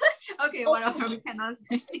dogs. Okay, whatever, we cannot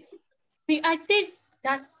say. I think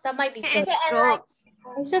that might be And goats. goats.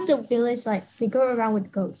 Except the village, like they go around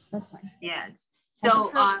with goats. That's fine. Yes. So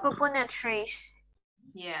So coconut trees.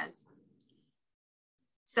 yes.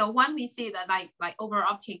 So when we see the like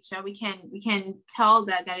overall picture, we can tell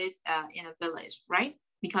that that is in a village, right?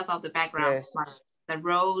 Because of the background, Yes. like the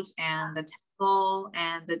roads and the temple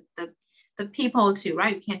and the people too,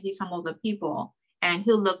 right? We can see some of the people and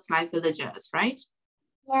who looks like villagers, right?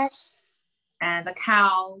 Yes. And the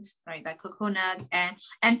cows, right? The coconut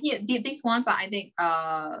and here these ones are I think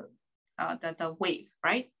the wave,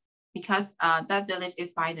 right? Because that village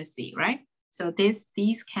is by the sea, right? So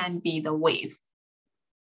these can be the wave.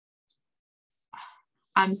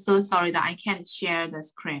 I'm so sorry that I can't share the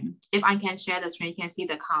screen. If I can share the screen, you can see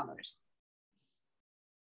the colors.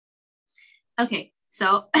 Okay,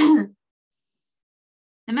 so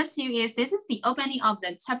number 2 is, this is the opening of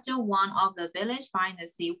the chapter 1 of The Village by the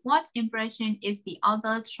Sea. What impression is the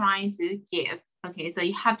author trying to give? Okay, so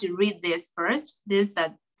you have to read this first. This is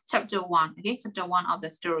the chapter 1, okay, chapter 1 of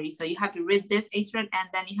the story. So you have to read this extract and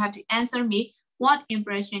then you have to answer me what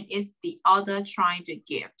impression is the author trying to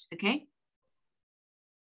give, okay?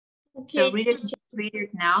 Okay. So read it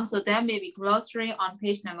now. So there may be glossary on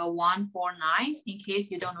page number 149 in case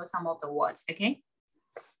you don't know some of the words, okay?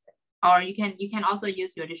 Or you can also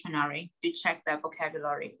use your dictionary to check the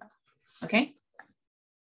vocabulary, okay?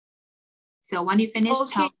 So when you finish,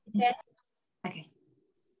 Okay. Okay.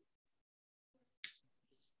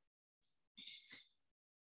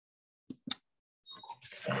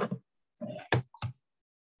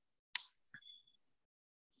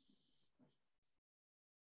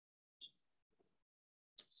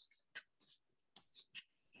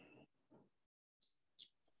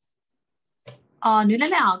 Nữ lãnh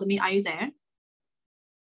đạo, are you there?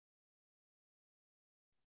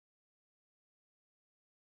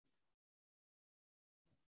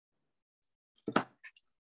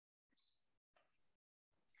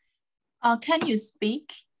 Can you speak?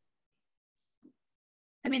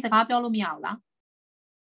 特別စကားပြောလို့မရဘူးလား?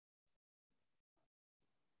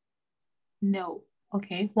 No.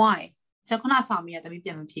 Okay. Why? ကျွန်တော်ခုနစာမေးရတမီးပြ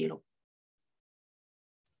န်မဖြေလို့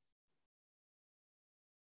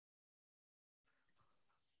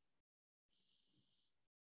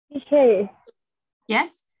Teacher.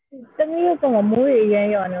 Yes. တမီးတို့ကမိုးရေရမ်း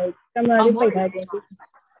ရောနေကင်မရာလေးပိတ်ထားခြင်း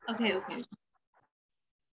Okay. Okay.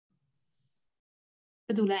 ဘ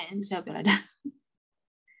ယ်သူလဲဆက်ပြောလိုက်တာ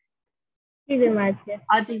ကြည့်တယ်မှာချင်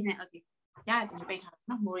အော်ကြည့်နေ Okay. ရတယ်တမီးပိတ်ထား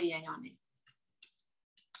နော်မိုးရေရမ်းရောနေ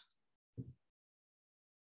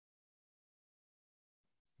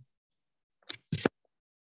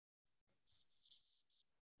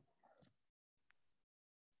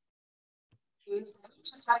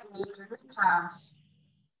class.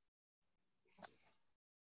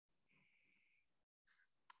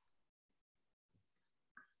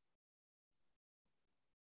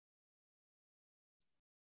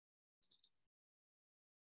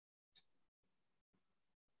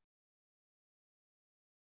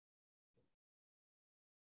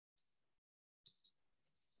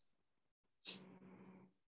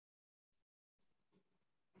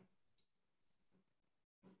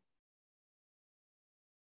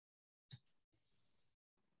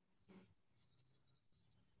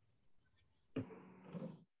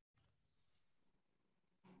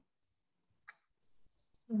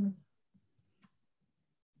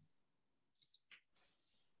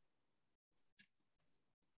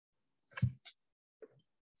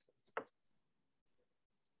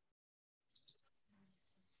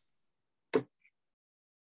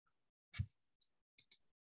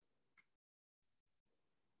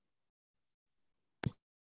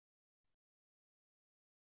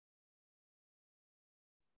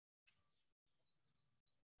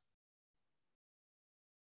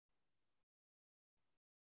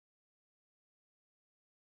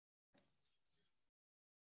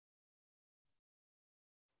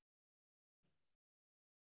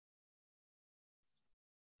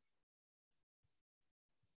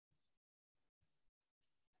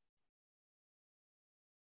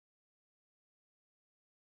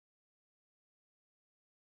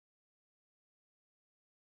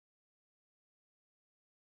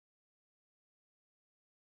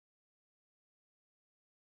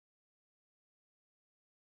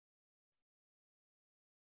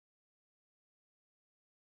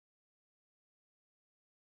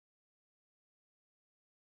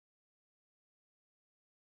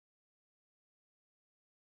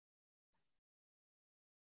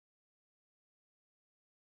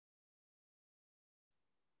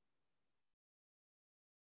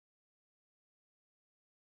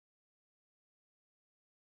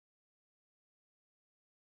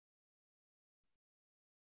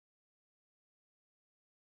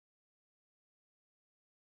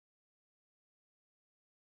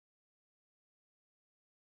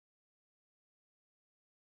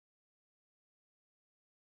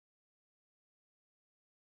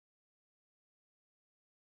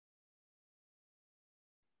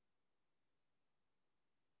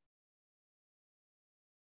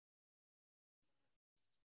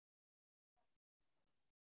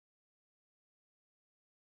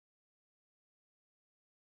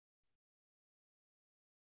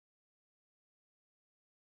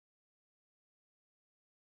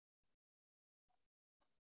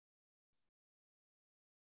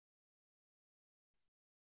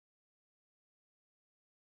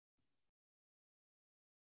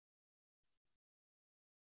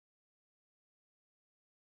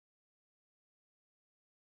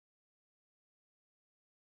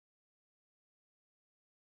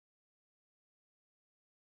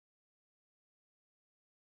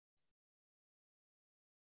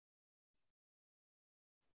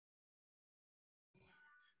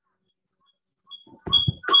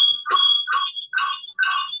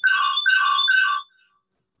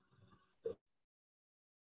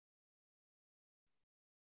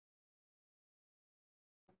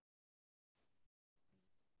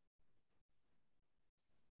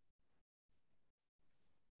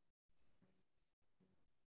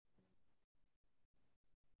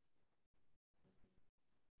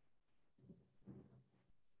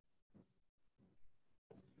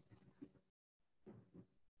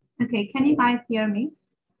 Okay, can you guys hear me?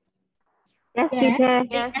 Yes, teacher.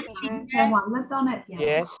 Yes, teacher. 在网络上的电话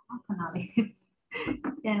Yes. 可能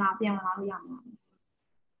的电脑电话一样的。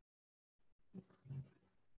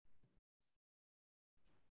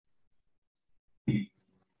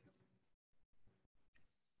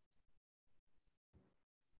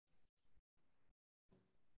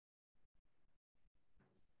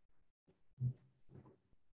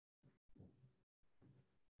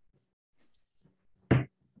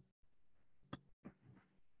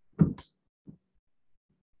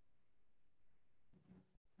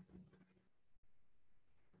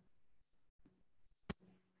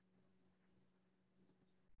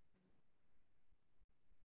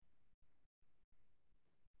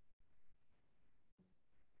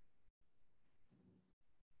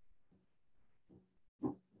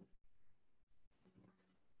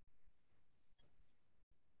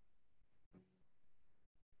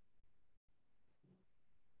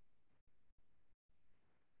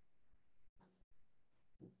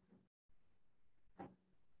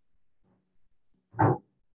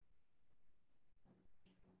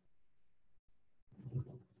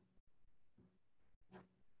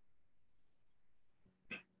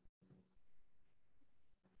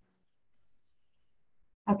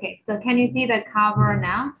Okay, so can you see the cover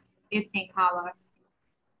now? It's in color.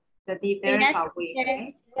 The details Yes, are weird,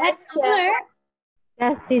 right? Yes, Color. chair.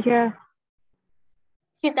 Yes, teacher.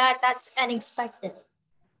 That's unexpected.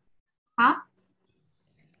 Huh?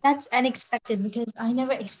 That's unexpected because I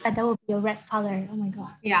never expect that would be a red color. Oh my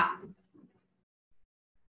god. Yeah.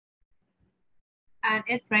 And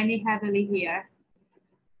it's raining heavily here.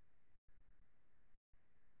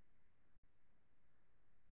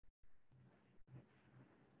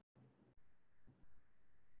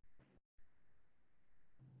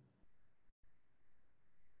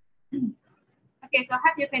 Okay, so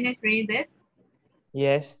have you finished reading this?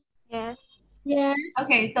 Yes. Yes. Yes.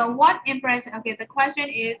 Okay, so what impression, okay, the question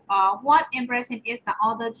is, what impression is the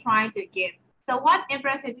author trying to give? So what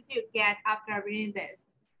impression did you get after reading this?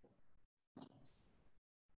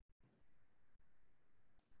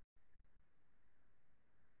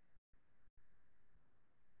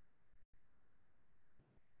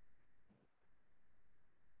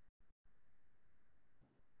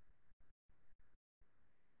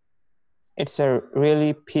 It's a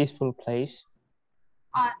really peaceful place.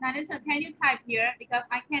 Nanita, can you type here? Because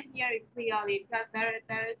I can't hear it clearly because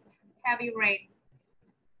there's heavy rain.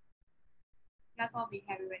 That's all be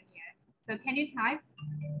heavy rain here. So can you type?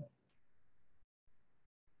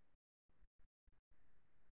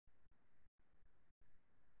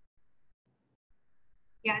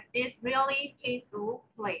 Yes, it's really peaceful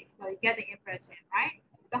place. So you get the impression, right?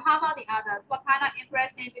 So how about the others? What kind of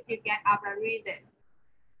impression did you get after reading this?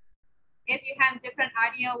 If you have different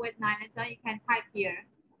idea with Nanita, you can type here.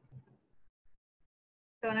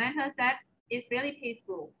 So Nanita said it's really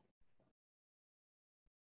peaceful.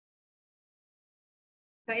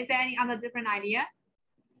 So is there any other different idea?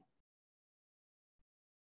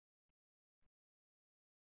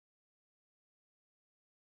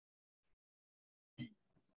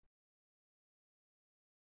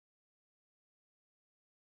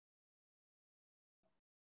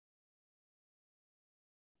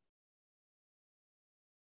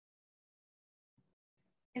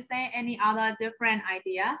 Is there any other different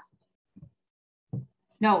idea?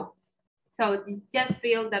 No. So you just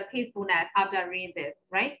feel the peacefulness after reading this,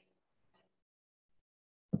 right?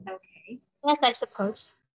 Okay. Yes, I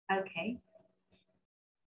suppose. Okay.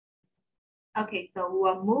 Okay, so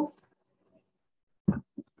we'll move.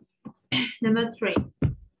 Number 3.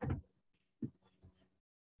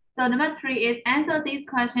 So number 3 is answer these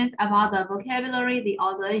questions about the vocabulary the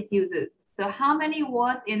author uses. So how many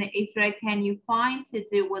words in the extract can you find to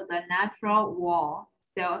do with the natural world?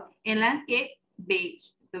 So in landscape, beach.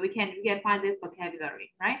 So we can find this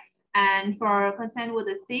vocabulary, right? And for concern with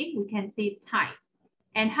the sea, we can see tide.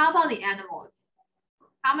 And how about the animals?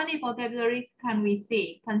 How many vocabularies can we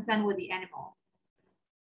see concerned with the animal?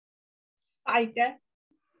 Spider.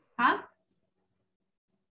 Huh?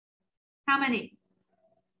 How many?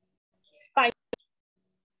 Spider.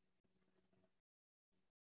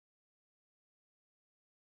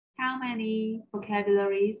 How many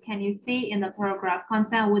vocabularies can you see in the paragraph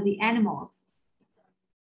concerned with the animals?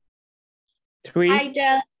 3.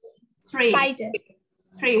 Spider. 3. Spider.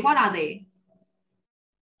 3. What are they?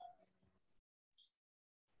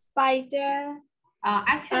 Spider.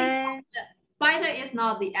 Actually, spider is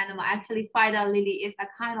not the animal. Actually, spider lily is a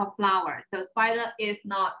kind of flower. So spider is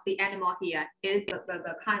not the animal here. It is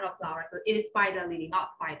the kind of flower. So it is spider lily,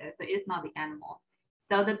 not spider. So it's not the animal.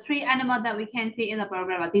 So the 3 animals that we can see in the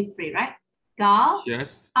paragraph are these 3, right? Gull,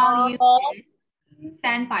 Yes.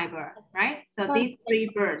 sandpiper, right? So these 3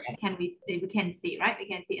 birds we can see, right? We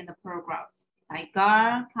can see in the paragraph. Like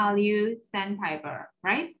gull, curlew, sandpiper,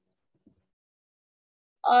 right?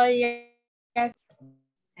 Oh, yeah. Yes.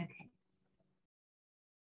 Okay.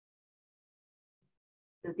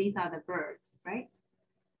 So these are the birds, right?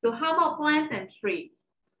 So how about plants and trees?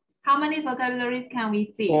 How many vocabularies can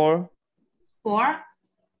we see? 4. 4.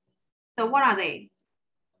 So what are they?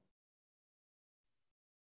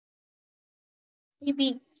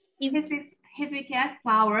 Hibiscus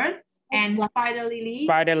flowers and spider lilies.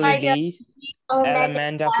 Spider lilies,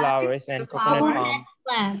 alamanda flowers, and coconut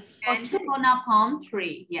palm. And coconut palm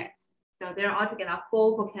tree, yes. So they're all together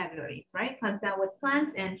 4 vocabularies, right? Concerned with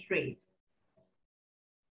plants and trees.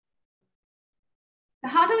 So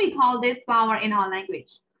how do we call this flower in our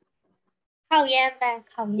language?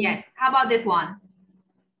 Yes. How about this one?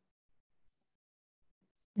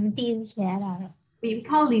 We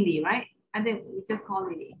call lily, right? I think we just call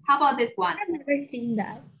lily. How about this one? I've never seen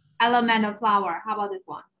that. Elemental flower. How about this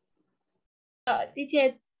one?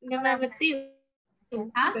 Teacher, number 2.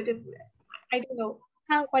 Huh? I don't know.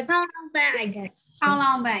 I guess.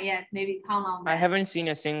 Kaolangban, yes, maybe Kaolangban. I haven't seen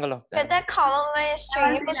a single of them. But that column is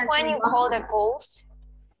to use when you call the ghost.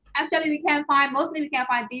 Actually, we can find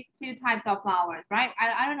these 2 types of flowers, right?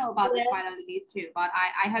 I don't know about the spider lilies too, but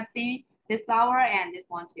I have seen this flower and this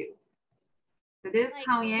one too. So this is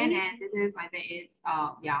Kaoyan and this is, I think it's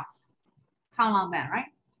Kaolangban,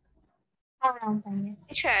 right?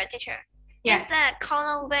 Teacher. Yes. Is that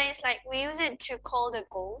column base like we use it to call the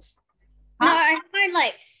ghost? No, I find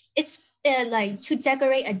like it's like to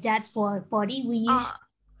decorate a dead body. We use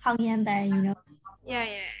Hangyanban, you know. Yeah.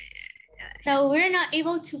 So we're not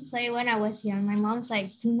able to play when I was young. My mom's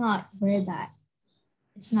like, do not wear that.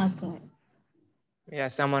 It's not good. Yeah,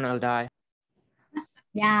 someone will die.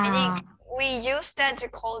 Yeah. I think we use that to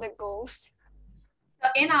call the ghost. So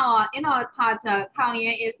in our culture,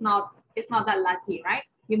 Kaoyan is not that lucky, right?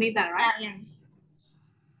 You made that right? Yeah.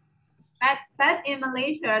 But in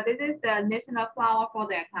Malaysia, this is the national flower for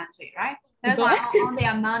their country, right? That's why on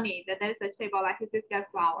their money that there's a shape of like hibiscus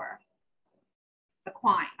flower, the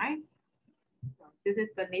coin, right? So this is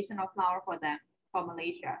the national flower for them, for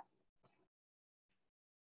Malaysia.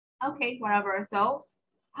 Okay, whatever. So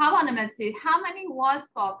how about number 2? How many words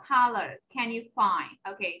for colors can you find?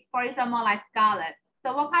 Okay, for example, like scarlet.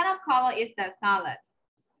 So what kind of color is the scarlet?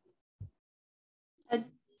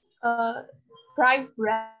 Bright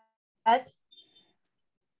red.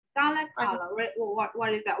 Scarlet color.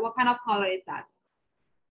 What is that? What kind of color is that?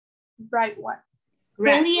 Bright one.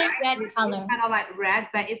 Red, Brilliant right? red color. It's kind of like red,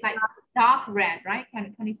 but it's like dark red, right?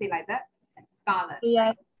 Can you say like that? Scarlet.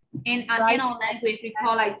 Yes. In our language, we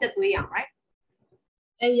call like 这对样, right?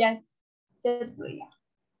 Yes.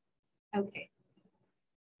 Okay.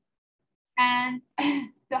 And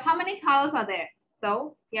so how many colors are there?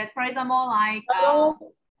 So yes, for example, like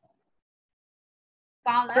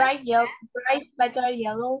scarlet, bright yellow, bright better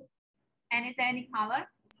yellow. And is there any color?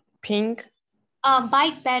 Pink.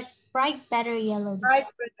 Bright better yellow. Bright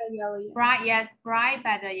better yellow. Bright, yes, bright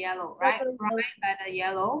better yellow, right? Bright better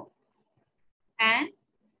yellow. And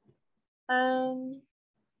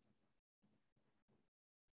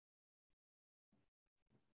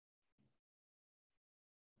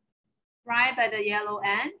bright better yellow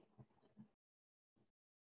and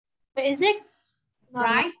is it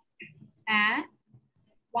bright and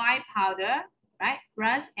white powder, right?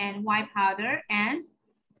 Red and white powder and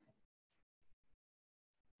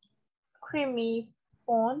creamy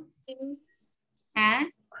fawn. And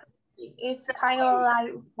it's kind of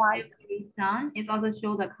like white. Sun. It also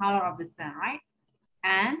shows the color of the sun, right?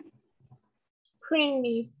 And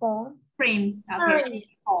creamy fawn. Cream. Okay.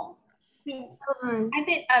 Fawn. I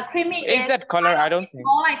think creamy is that color? I don't think.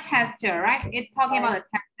 More like texture, right? It's talking about the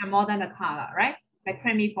texture more than the color, right? Like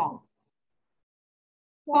creamy foam.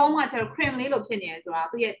 Foam ကကျတော့ cream လေးလို့ဖြစ်နေတယ်ဆိုတာ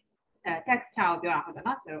သူရဲ့ texture ကိုပြောတာဟုတ်တယ်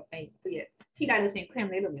နော်ကျတော့သူရဲ့ထိလိုက်လို့ရှိရင် cream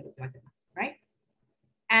လေးလိုမျိုးလို့ပြောချင်တာ right?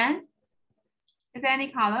 And is there any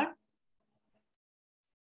color?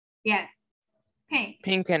 Yes. Pink.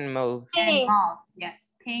 Pink and mauve. And mauve. Yes,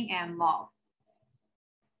 pink and mauve.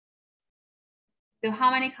 So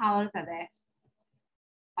how many colors are there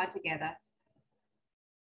altogether?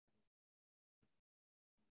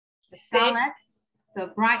 The scarlet, so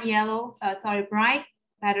bright yellow, bright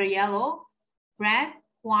better yellow, red,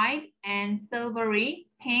 white, and silvery,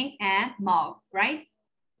 pink, and mauve, right?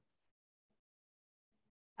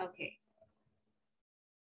 Okay.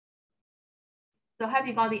 So have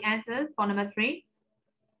you got the answers for number 3?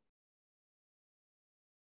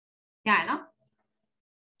 Yeah, I know.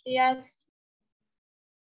 Yes.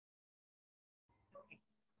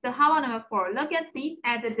 So how about number 4? Look at these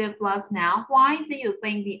adjective plus now. Why do you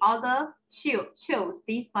think the author chose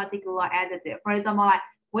this particular adjective? For example, like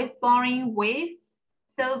whispering wave,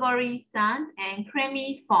 silvery sun, and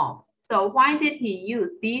creamy foam. So why did he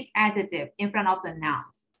use these adjectives in front of the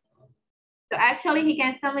nouns? So actually he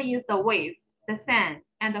can simply use the wave, the sun,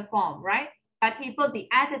 and the foam, right? But he put the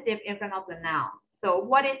adjective in front of the noun. So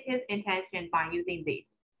what is his intention by using this?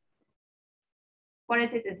 What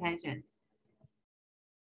is his intention?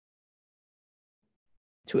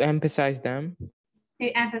 To emphasize them. To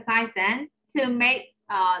emphasize them, to make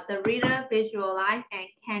the reader visualize and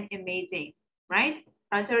can imagine, right?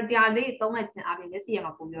 အဲ့တော့ဒီအားလေးသုံးလိုက်ခြင်းအပြင်မျက်စိရ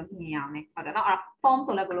မှာပုံပြီးမြင်အောင်လေဟုတ်တယ်နော်အဲ့တော့ form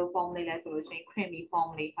ဆိုလည်းဘယ်လို form လေးလဲဆိုလို့ရှိရင် creamy form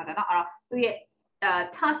လေးဟုတ်တယ်နော်အဲ့တော့သူရဲ့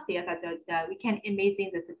touch တွေဆိုတော့ we can imagine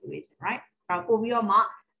the situation, right? အဲ့တော့ပို့ပြီးတော့မှ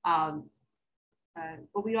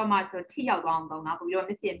ပို့ပြီးတော့မှဆိုထိရောက်သွားအောင်သုံးတာပို့ပြီးတော့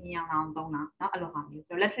မျက်စိမြင်အောင်သုံးတာเนาะအဲ့လိုဟာမျိုး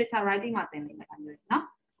ဆို literature writing မှာသင်နေမှာမျိုးเนาะ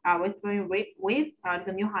whispering wave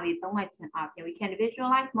ဒီမျိုးဟာလေးသုံးလိုက်ခြင်းအပြင် we can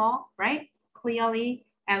visualize more, right? Clearly,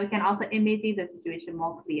 and we can also imagine the situation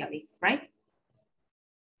more clearly, right?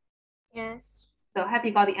 Yes. So have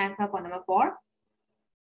you got the answer for number 4?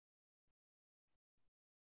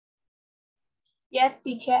 Yes,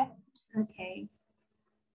 teacher. Okay.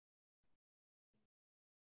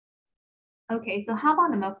 Okay, so how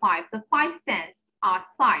about number 5? The 5 senses are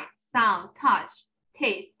sight, sound, touch,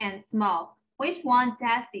 taste, and smell. Which one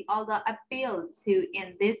does the author appeal to in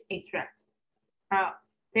this extract?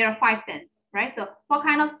 There are 5 senses, right? So what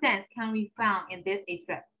kind of sense can we find in this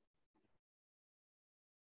extract?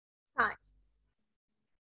 Sight.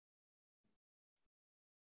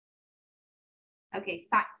 Okay,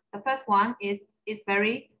 sight. The first one is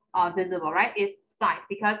very visible, right? It's sight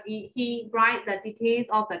because he writes the details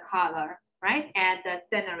of the color, right? And the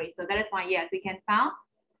scenery. So that is why, yes, we can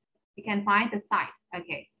find the sight.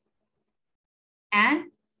 Okay.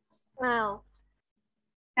 And Smell.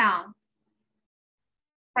 sound.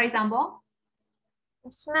 For example,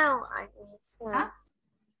 Smell. I mean smell. huh?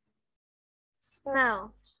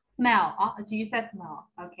 Smell. Smell. Oh, so you said smell.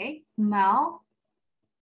 Okay. Smell.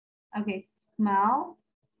 Okay. Smell.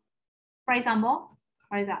 For example,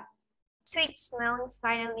 what is that? Sweet smelling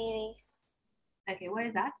spider lilies. Okay. What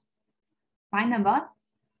is that? Line number.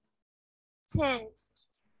 10.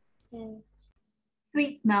 10.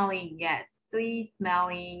 Sweet smelling. Yes. Sweet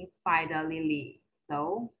smelling spider lily.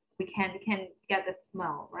 So we can get the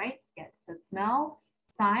smell, right? Get the smell,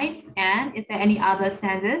 sight, and is there any other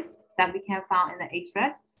senses that we can find in the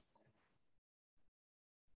extract?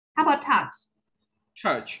 How about touch?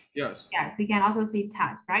 Touch, yes. Yes, we can also see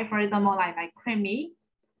touch, right? For example, like creamy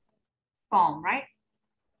foam, right?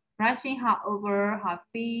 Brushing her over her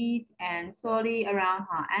feet and slowly around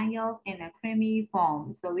her ankles in a creamy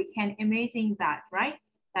foam. So we can imagine that, right?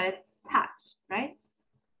 That is touch, right?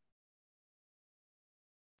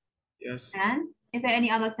 Yes. And is there any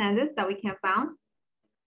other senses that we can find?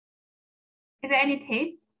 Is there any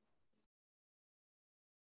taste?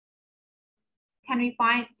 Can we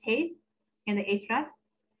find taste in the extract?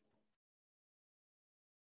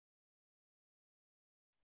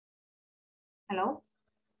 Hello?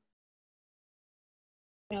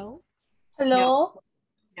 No. Hello.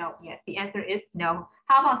 No, yes, the answer is no.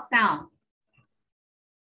 How about sound?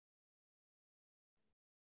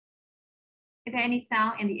 Is there any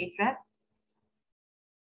sound in the extract?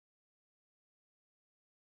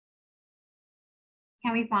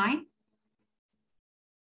 Can we find?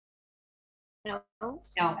 No.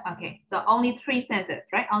 No, okay. So only 3 senses,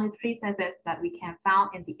 right? Only 3 senses that we can find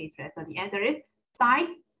in the extract. So the answer is sight,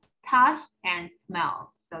 touch, and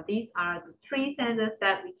smell. So these are the 3 senses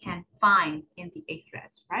that we can find in the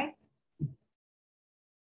extract, right?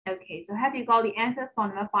 Okay, so have you got the answers for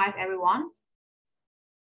number 5, everyone?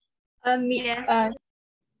 Yes.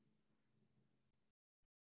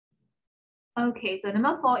 Okay, so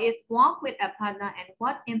number 4 is walk with a partner and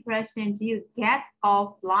what impression do you get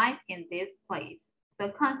of life in this place? So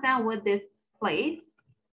concerned with this place,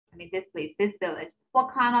 this village,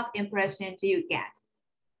 what kind of impression do you get?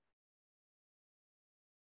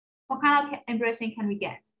 What kind of impression can we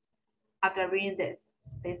get after reading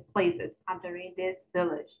these places, after reading this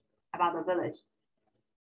village, about the village?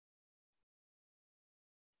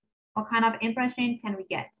 What kind of impression can we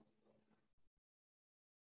get?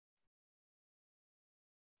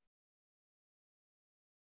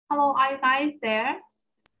 Hello, are you guys there?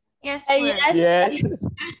 Yes. Yes.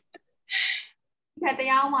 ဆက်တ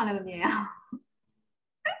ရားမှလည်းမမြင်အောင်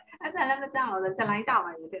အဲ့ဒါလည်းမကြောက်ဘူးဆက်လိုင်းကြောက်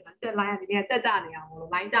ပါရဲ့တဲ့ဆက်လိုင်းကဒီနေ့တက်ကြနေအောင်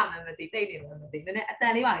လို့လိုင်းကြောက်မှမသိတိတ်နေလို့မသိနည်းနည်းအတ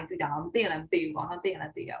န်လေးပါလေးကြည့်ကြအောင်မသိရင်လည်းမသိဘူးပေါ့နော်သိရင်လ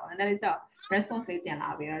ည်းသိရပါဘူးနည်းနည်းလေးကြောက် response လေးပြန်လာ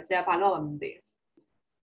ပြီတော့ဆက်ဘာလို့မသိ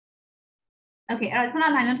Okay အဲ့တော့ခုန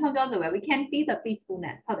လိုင်းလုံးထုံးပြောဆိုပဲ we can feel the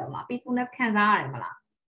peacefulness ဟုတ်တယ်မလား peacefulness ခံစားရတယ်မလား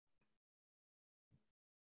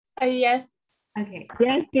Yes. Okay.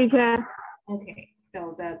 Yes, teacher. Okay. So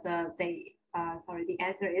the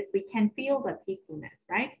answer is we can feel the peacefulness,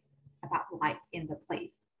 right? About life in the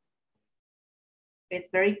place. It's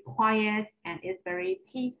very quiet and it's very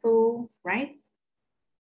peaceful, right?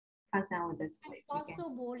 How's that with this place? Also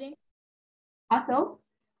boring. Also?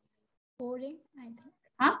 Boring, I think.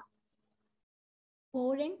 Huh?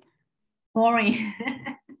 Boring. Boring.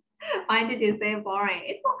 Why did you say boring?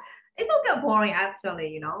 It won't get boring actually,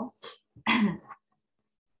 you know.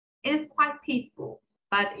 It is quite peaceful.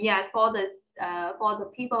 But yeah, for the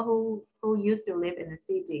people who used to live in the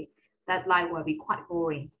city, that life will be quite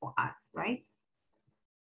boring for us, right?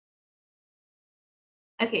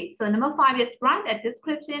 Okay, so number 5 is write a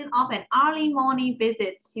description of an early morning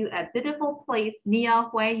visit to a beautiful place near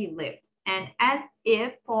where you live, and as if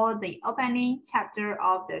for the opening chapter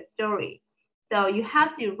of the story. So you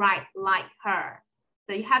have to write like her.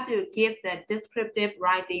 So you have to give the descriptive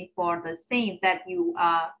writing for the scene that you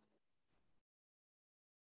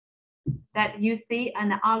see in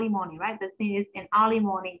the early morning, right? The scene is an early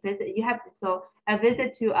morning visit. You have to, so a visit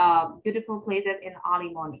to beautiful places in the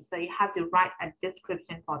early morning. So you have to write a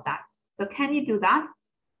description for that. So can you do that?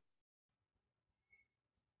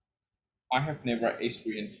 I have never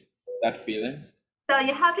experienced that feeling. So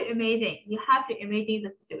you have to imagine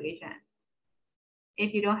the situation.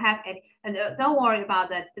 If you don't have any, and don't worry about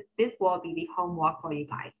that. This will be the homework for you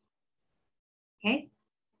guys. Okay.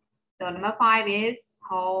 So number 5 is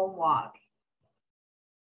homework.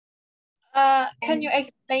 Can you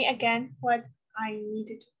explain again what I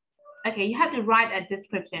needed? Okay, you have to write a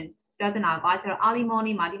description. ပြောတင်တာကကျွန်တော် early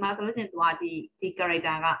morning မှာဒီမှာဆိုလို့ရှိရင်သူကဒီ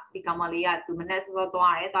character ကဒီကောင်မလေးကသူမနေ့စော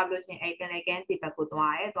သွားတယ်သွားပြီးလို့ရှိရင်အဲ့ကန်စီဘက်ကို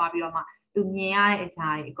သွားတယ်သွားပြီးတော့မှ သူမြင်ရတဲ့အရာ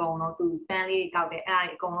တွေအကုန်လုံးသူပန်းလေးတောက်တယ်အဲ့ဒါ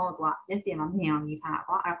တွေအကုန်လုံးသူကမျက်စိမှာမြင်အောင်ရေးထားတာ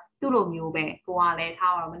ကွာအဲ့သူ့လိုမျိုးပဲကိုကလည်း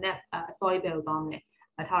ထားတော့မနေ့ story ပဲကိုသွားမယ်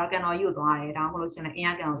ထားတော့ကန်တော်ကြီးကိုသွားတယ်ဒါမှမဟုတ်လို့ရှင်လည်းအင်ရ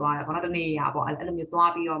ကန်ကိုသွားတယ်ဘာလို့တနေ့ရပေါ့အဲ့လိုမျိုး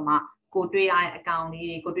သွားပြီးတော့မှကိုတွေ့ရတဲ့အကောင်လေး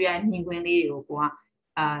တွေကိုတွေ့ရတဲ့မြင်ကွင်းလေးတွေကိုကိုက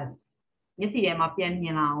မျက်စိထဲမှာပြန်မြ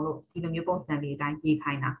င်လာအောင်လို့ဒီလိုမျိုးပုံစံလေးအတိုင်းရေး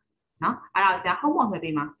ခိုင်းတာနော်အဲ့ဒါကြာ homework ပဲ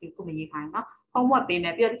ပေးမှာဒီခုမရေးခိုင်းနော် homework ပေးမ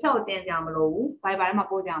ယ်ပြီးတော့တချို့တင်ကြမလို့ဘူး Viber ထဲမှာ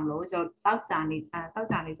ပို့ကြမလို့ကျွန်တော်တောက်ကြနေ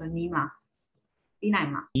ဆိုနီးမှာပြီးနိုင်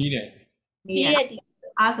မှာနီးတယ်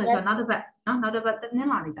အားဆိုကျွန်တော်နောက်တစ်ပတ်တနင်္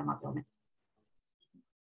လာနေ့ကျမှပြောမယ်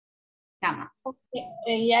ရမှာ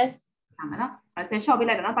Okay yes ရမှာနော်အဲ့ဒါ short ပေး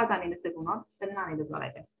လိုက်တော့တောက်ကြနေမစစ်ဘူးနော်တနင်္လာနေ့လို့ပြောလို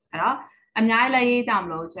က်တယ်အဲ့တော့အများကြီးလည်းရေးကြမ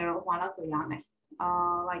လို့ကျွန်တော်ဟိုလောက်ဆိုရမယ်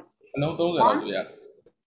like အလုံး30လောက်ဆိုရဟမ်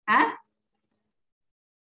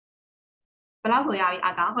ဘယ်လောက်ဆိုရပြီ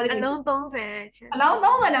အာကဟိုအလုံး30အလုံး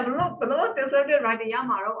30နဲ့ဘလို့ descriptive writing ရ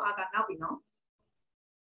မှာတော့အာကနောက်ပြီနော်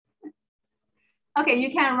Okay, you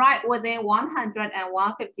can write within 100 and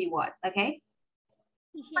 150 words, okay?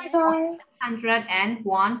 100 and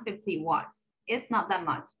 150 words. It's not that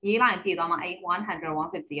much. ရေးလိုက်ပြီတော့မှအဲ့100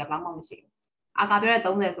 150ကဘာမှမရှိဘူးအာကပြောတဲ့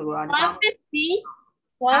30ဆိုတော့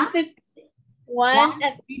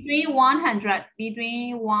150 between 100 between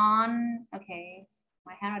 1 okay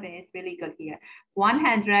my handwriting is really good here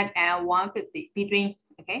 100 and 150 between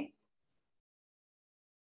okay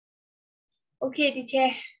okay teacher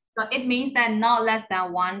so it means that not less than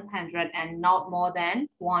 100 and not more than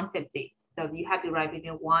 150 so you have to write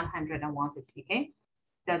between 100 and 150 okay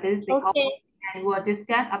so this is the homework and we'll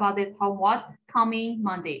discuss about this homework coming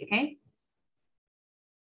Monday okay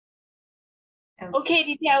okay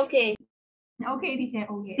teacher okay okay teacher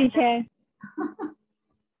okay Teacher.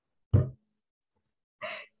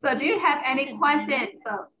 So do you have any questions?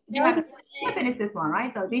 So you have to finish this one,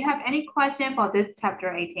 right? So do you have any question for this chapter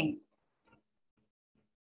 18?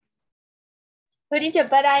 So teacher,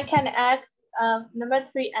 but I can ask number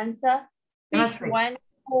 3 answer. Number Page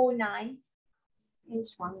 149.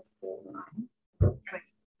 Page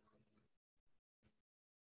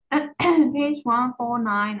 149. Page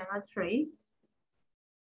 149, number 3.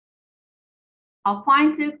 I'll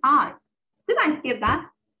find 2 cards. Did I skip that?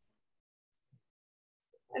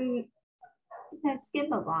 Skip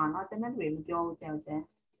a one, not the number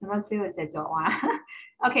number 3 was the one.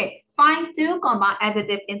 Okay, find 2 compound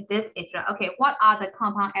additive in this extra. Okay, what are the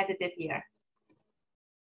compound additive here?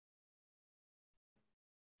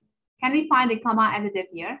 Can we find the compound additive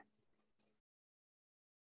here?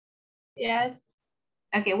 Yes.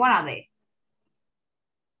 Okay, what are they?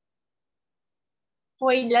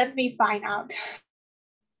 Wait, let me find out.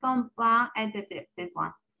 Compound additive, this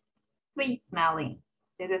one. Sweet smelling.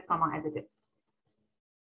 This is compound additive.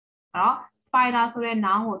 Spider ဆိုတဲ့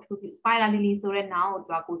noun ကိုထူ spider lily ဆိုတဲ့ noun ကိုသူ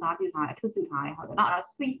ကကိုစားပြုထားတယ်ထူပြုထားတယ်ဟုတ်တယ်နော်အဲ့တော့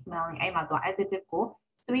sweet smelling အဲ့မှာသူက adjective ကို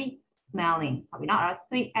sweet smelling ဟုတ်ပြီနော်အဲ့တော့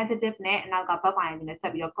sweet adjective နဲ့အနောက်က verb ပိုင်းနဲ့ဆ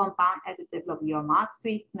က်ပြီးတော့ compound adjective လုပ်ပြီးတော့မှ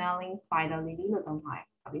sweet smelling spider lily လို့သုံးထားတယ်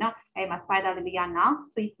ဟုတ်ပြီနော်အဲ့မှာ spider lily က noun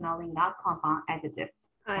sweet smelling က compound adjective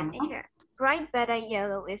teacher bright better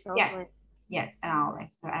yellow is also yes အဲ့ဒါကိုလေ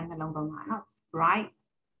အဲ့နှလုံးသုံးထားနော် bright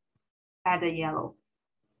better yellow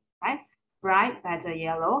right bright better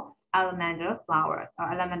yellow elemental flowers or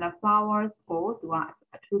elemental flowers ကိုသူက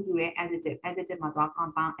အထူးပြုတဲ့ adjective မှာသူက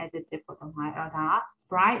compound adjective ကိုသုံးထားတယ်အဲ့ဒါက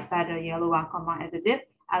bright better yellow က compound adjective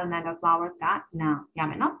elemental flowers က noun ရ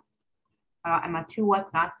မယ်နော်အဲ့တော့အမှ two words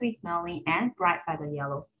က sweet smelling and bright better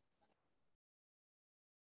yellow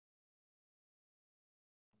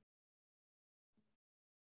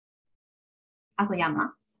အဲ့ဆိုရမှာ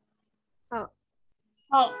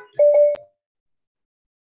ဟုတ်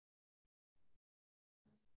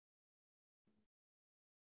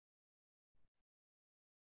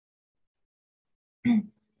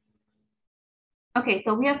Okay, so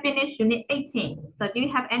we have finished unit 18. So do you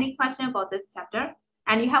have any question about this chapter?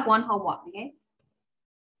 And you have one homework, okay?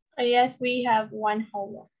 Yes, we have one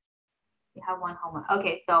homework. You have one homework.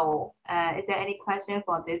 Okay, so is there any question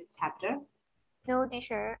for this chapter? No,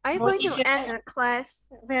 teacher. Are you going to end the class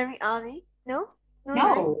very early? No?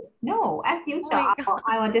 No. As usual,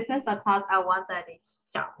 I will dismiss the class at 1:30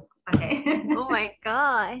 sharp. Okay. Oh my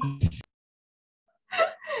god.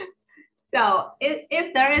 So if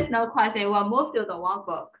there is no question, we'll move to the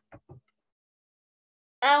workbook.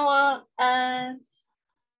 I will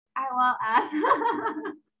ask.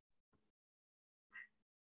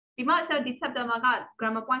 ဒီမှာဆိုဒီ chapter မှာက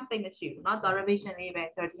grammar point သိမရှိဘူးเนาะ revision လေးပဲ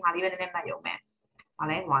ဆိုတော့ဒီဟာလေးပဲနည်းနည်းမှတ်ရုံပဲ။ဟာ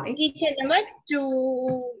လဲဟွာလေး Teacher number 2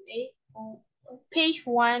 page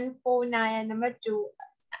 149 and number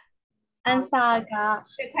 2 answer ကခ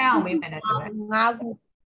က်အောင်မေးမယ်နဲ့တူတယ် 5ခု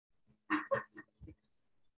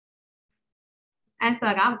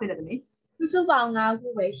answer ကမသိတယ်တမီး Cứ số vào Nga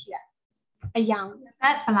của về xia. Yang.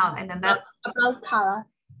 That allow and then that about color.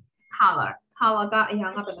 Color. Color got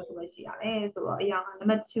yang up in the Malaysia. So yang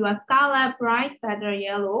number 2 a scarlet, bright feather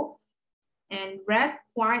yellow, and red,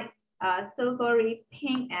 white, silvery,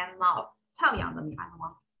 pink, and mauve. 超阳的你看了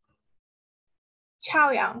吗？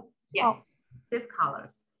超阳. Yes. Oh. This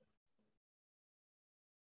color.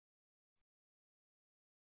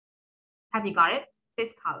 Have you got it?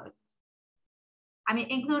 This colors. I mean,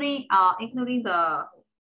 including the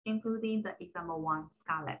example 1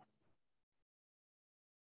 scarlet.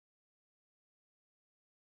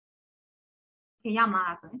 Okay,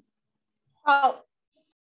 yeah, oh.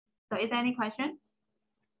 So is there any question?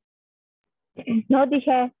 No,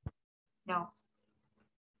 teacher. No.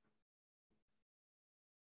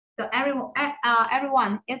 So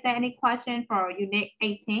everyone, is there any question for unit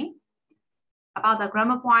 18? About the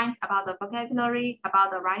grammar points, about the vocabulary,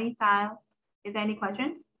 about the writing style? Is there any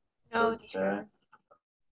question? No, teacher.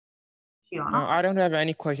 Sure. No, I don't have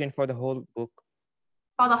any question for the whole book.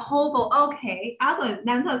 For the whole book, okay. For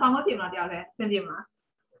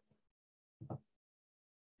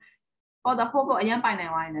the whole book,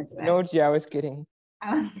 No, I was kidding.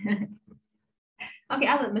 Okay,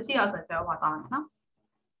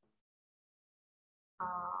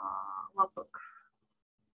 what book?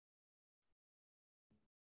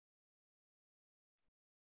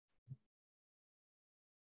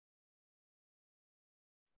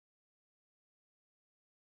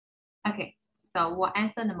 Okay, so what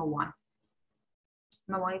answer number 1?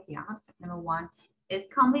 Number 1 is here. Number 1 is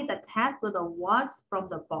complete the text with the words from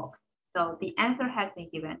the box. So the answer has been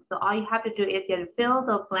given. So all you have to do is just fill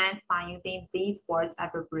the blanks by using these words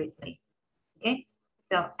appropriately. Okay,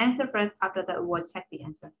 so answer first. After that, we'll check the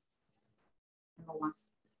answer. Number 1.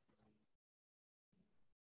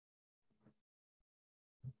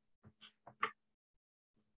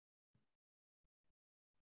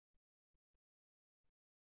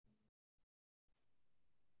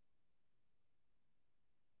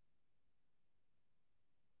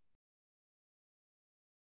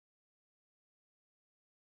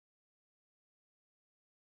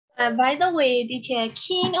 By the way, teacher,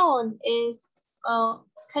 keen on is,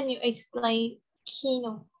 can you explain keen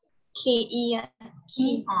on? K-E-N.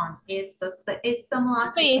 Keen on is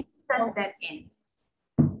similar to interested in.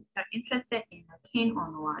 They're interested in the keen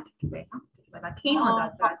on word. But keen on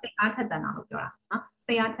the interested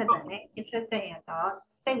in interested in the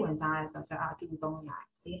they went by the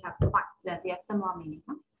they have quite that they have similar meaning.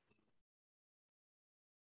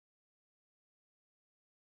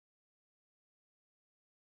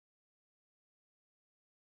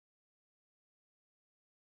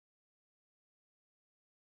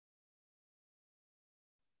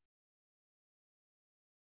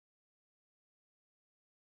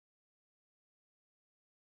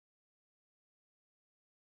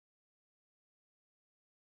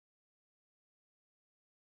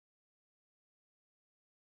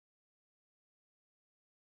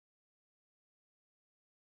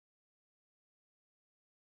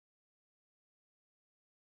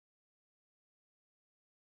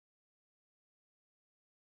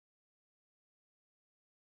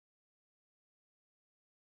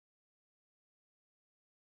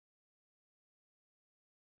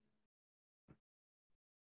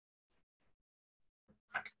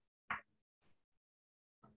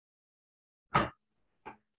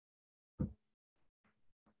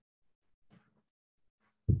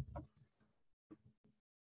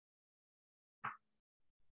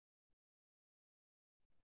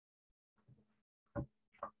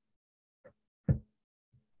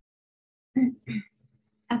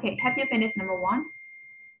 Okay, have you finished number 1?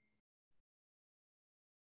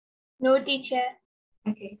 No, teacher.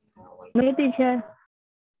 Okay. No, teacher.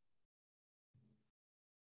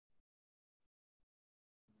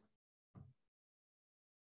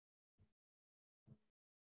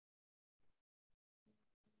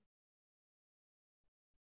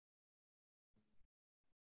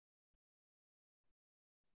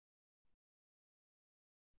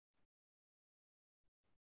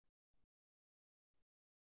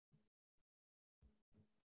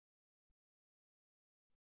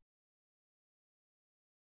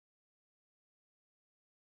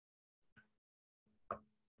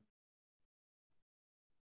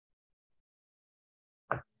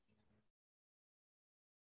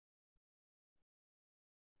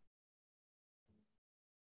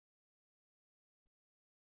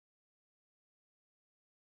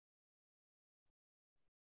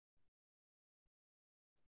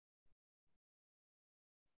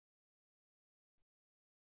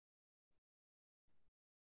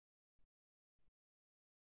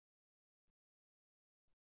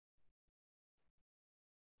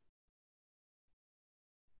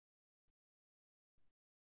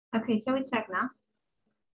 Okay, shall we check now?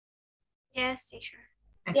 Yes, teacher.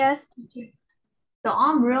 Yes, teacher. So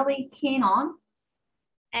I'm really keen on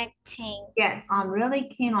Acting. Yes, I'm really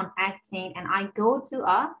keen on acting, and I go to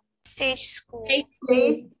a Stage school.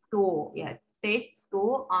 stage school. Yes, stage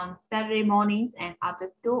school on Saturday mornings and after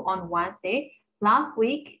school on Wednesday. Last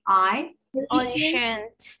week, I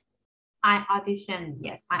auditioned.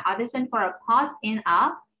 Yes, I auditioned for a part in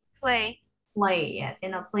a play. Yes,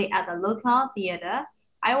 in a play at the local theater.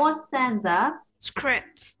 I was sent the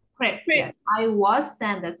script. Yes, I was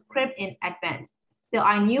sent the script in advance, so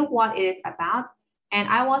I knew what it is about. And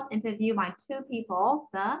I was interviewed by two people,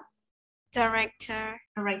 the director.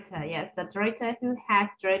 Yes, the director who has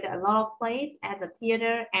directed a lot of plays at the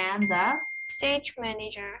theater and the stage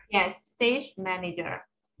manager. Yes, stage manager.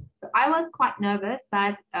 So I was quite nervous,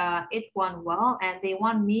 but it went well, and they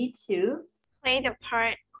want me to play the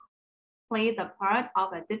part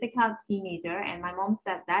of a difficult teenager. And my mom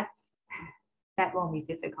said that won't be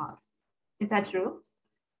difficult. Is that true?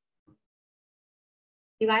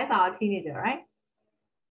 You guys are a teenager, right?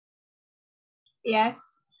 Yes.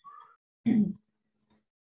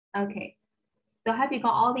 Okay. So have you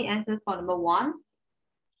got all the answers for number 1?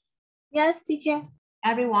 Yes, teacher.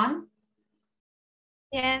 Everyone?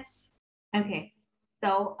 Yes. Okay.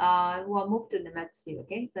 So we'll move to number 2.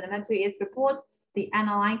 Okay. So number 2 is report the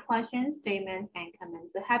underlying questions, statements, and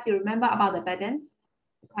comments. So have you remember about the buttons?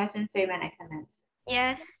 Question, statement, and comments.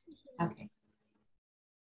 Yes. Okay.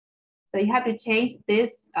 So you have to change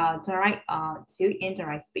this direct to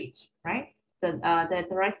indirect speech, right? So the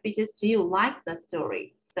direct speech is, do you like the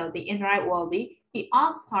story? So the indirect will be, he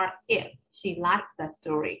asked her if she likes the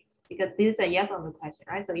story, because this is a yes or no question,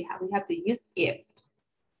 right? So we have to use if,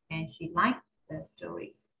 and she likes the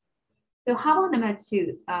story. So how about number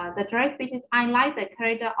 2? The direct speech is, I like the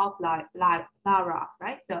character of Lara,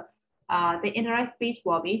 right? So the indirect speech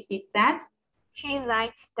will be, she said, she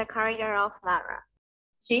likes the character of Lara.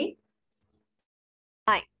 She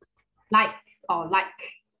likes or like.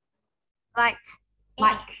 Like,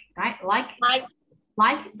 right?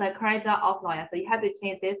 Like the character of Lara. So you have to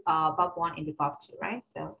change this above 1 into above 2, right?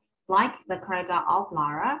 So like the character of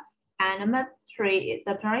Lara. And number 3 is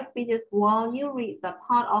the direct speech is, will you read the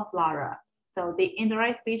part of Lara? So the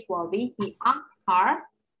indirect speech will be, he asked her.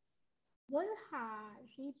 Will her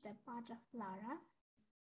read the part of Lara?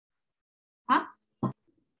 Huh?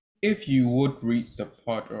 If you would read the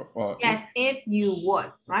part of yes, if you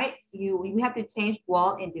would, right? We have to change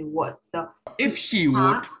will into would. So if she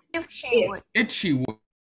would. If she would. If she would.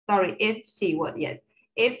 Sorry, if she would, yes.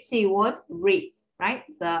 If she would read, right?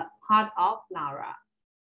 The part of Lara,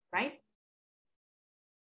 right?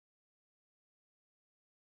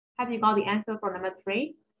 Have you got the answer for number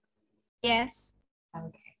 3? Yes.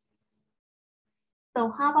 Okay.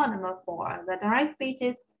 So how about number 4? The direct speech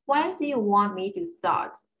is, when do you want me to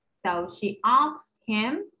start? So she asked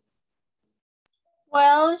him.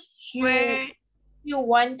 Well, you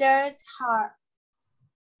wanted her.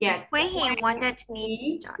 Yes. When he wanted me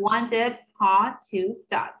to start. Wanted her to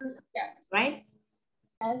start. Right?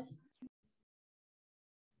 Yes.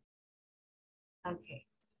 Okay.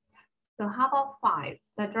 So how about 5?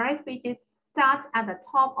 The direct speech is, start at the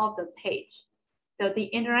top of the page. So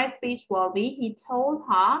the indirect speech will be, he told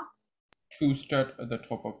her to start at the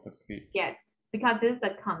top of the page. Yes, because this is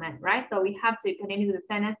a command, right? So we have to continue the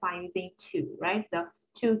sentence by using to, right? So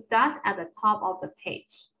to start at the top of the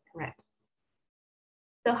page, correct?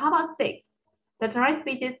 So how about 6? The direct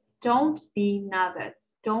speech is, don't be nervous.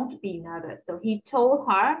 Don't be nervous. So he told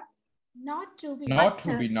her not to be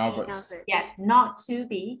nervous. Yes, not to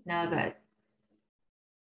be nervous.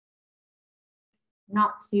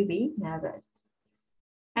 Not to be nervous.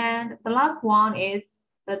 And the last one is,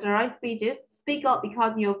 the direct speech is, speak up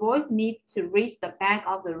because your voice needs to reach the back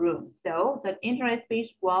of the room. So the indirect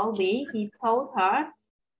speech will be, he told her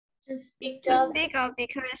to speak up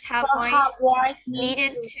because her voice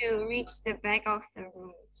needed to reach the back of the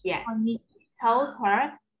room. Yes, he told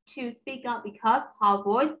her to speak up because her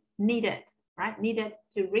voice needed, right? Needed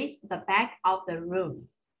to reach the back of the room.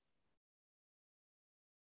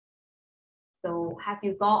 So have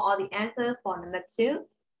you got all the answers for number 2?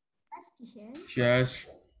 Yes, teacher. Yes.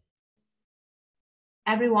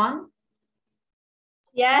 Everyone?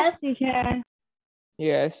 Yes, teacher.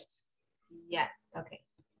 Yes. Yes, okay.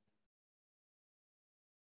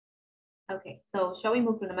 Okay, so shall we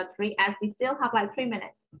move to number 3 as we still have like 3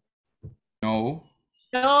 minutes? No.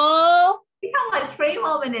 No. We have like 3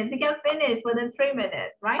 more minutes. We can finish within 3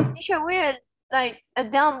 minutes, right? Teacher, we're like a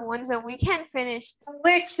dumb one, so we can't finish.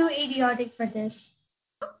 We're too idiotic for this.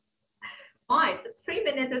 Why? 3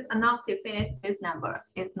 minutes is enough to finish this number.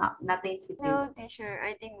 It's not nothing to do. No, teacher,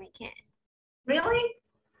 I think we can. Really?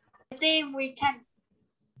 I think we can.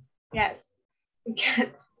 Yes, we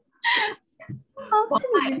can. How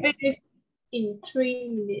can we do it in 3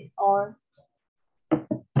 minutes or?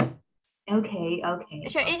 Okay.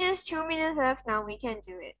 Teacher, it is 2 minutes left now. We can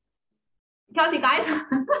do it. Because you guys,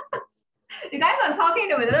 you guys are talking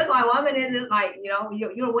to me. That's why 1 minute is like,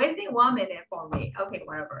 you're wasting 1 minute for me. Okay,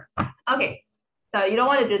 whatever. Okay, so you don't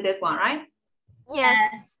want to do this one, right?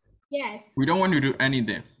 Yes. Yes. We don't want to do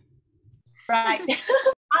anything. Right.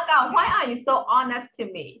 Aga, why are you so honest to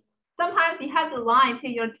me? Sometimes you have to lie to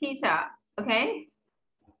your teacher, okay?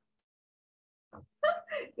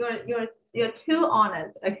 You're too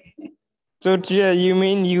honest, okay? So Jia, you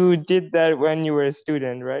mean you did that when you were a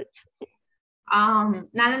student, right?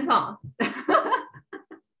 男生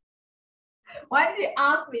Why did you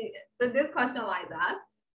ask me this question like that?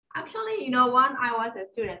 Actually, when I was a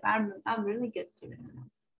student, I'm really good student.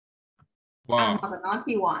 Wow. I'm not a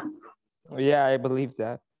naughty one. Yeah, I believe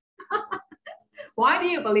that. Why do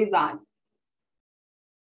you believe that?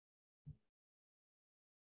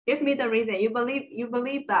 Give me the reason. You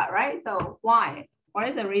believe that, right? So why? What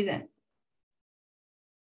is the reason?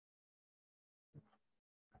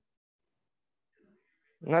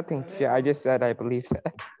 Nothing. Yeah, I just said I believe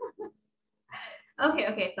that.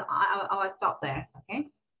 Okay. So I will stop there.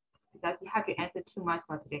 Okay, because you have to answer too much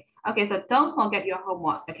for today. Okay, so don't forget your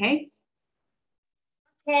homework. Okay.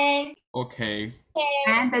 Okay.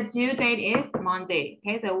 And the due date is Monday.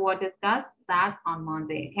 Okay, so we'll discuss that on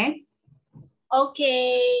Monday. Okay.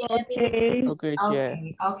 Okay.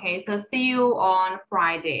 Okay. So see you on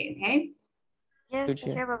Friday. Okay. Yes,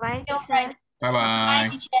 teacher. Bye-bye. Bye-bye.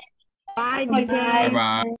 Bye, Bye-bye.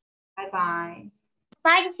 Bye bye.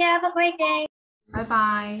 Bye, teacher. Have a great day. Bye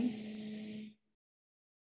bye.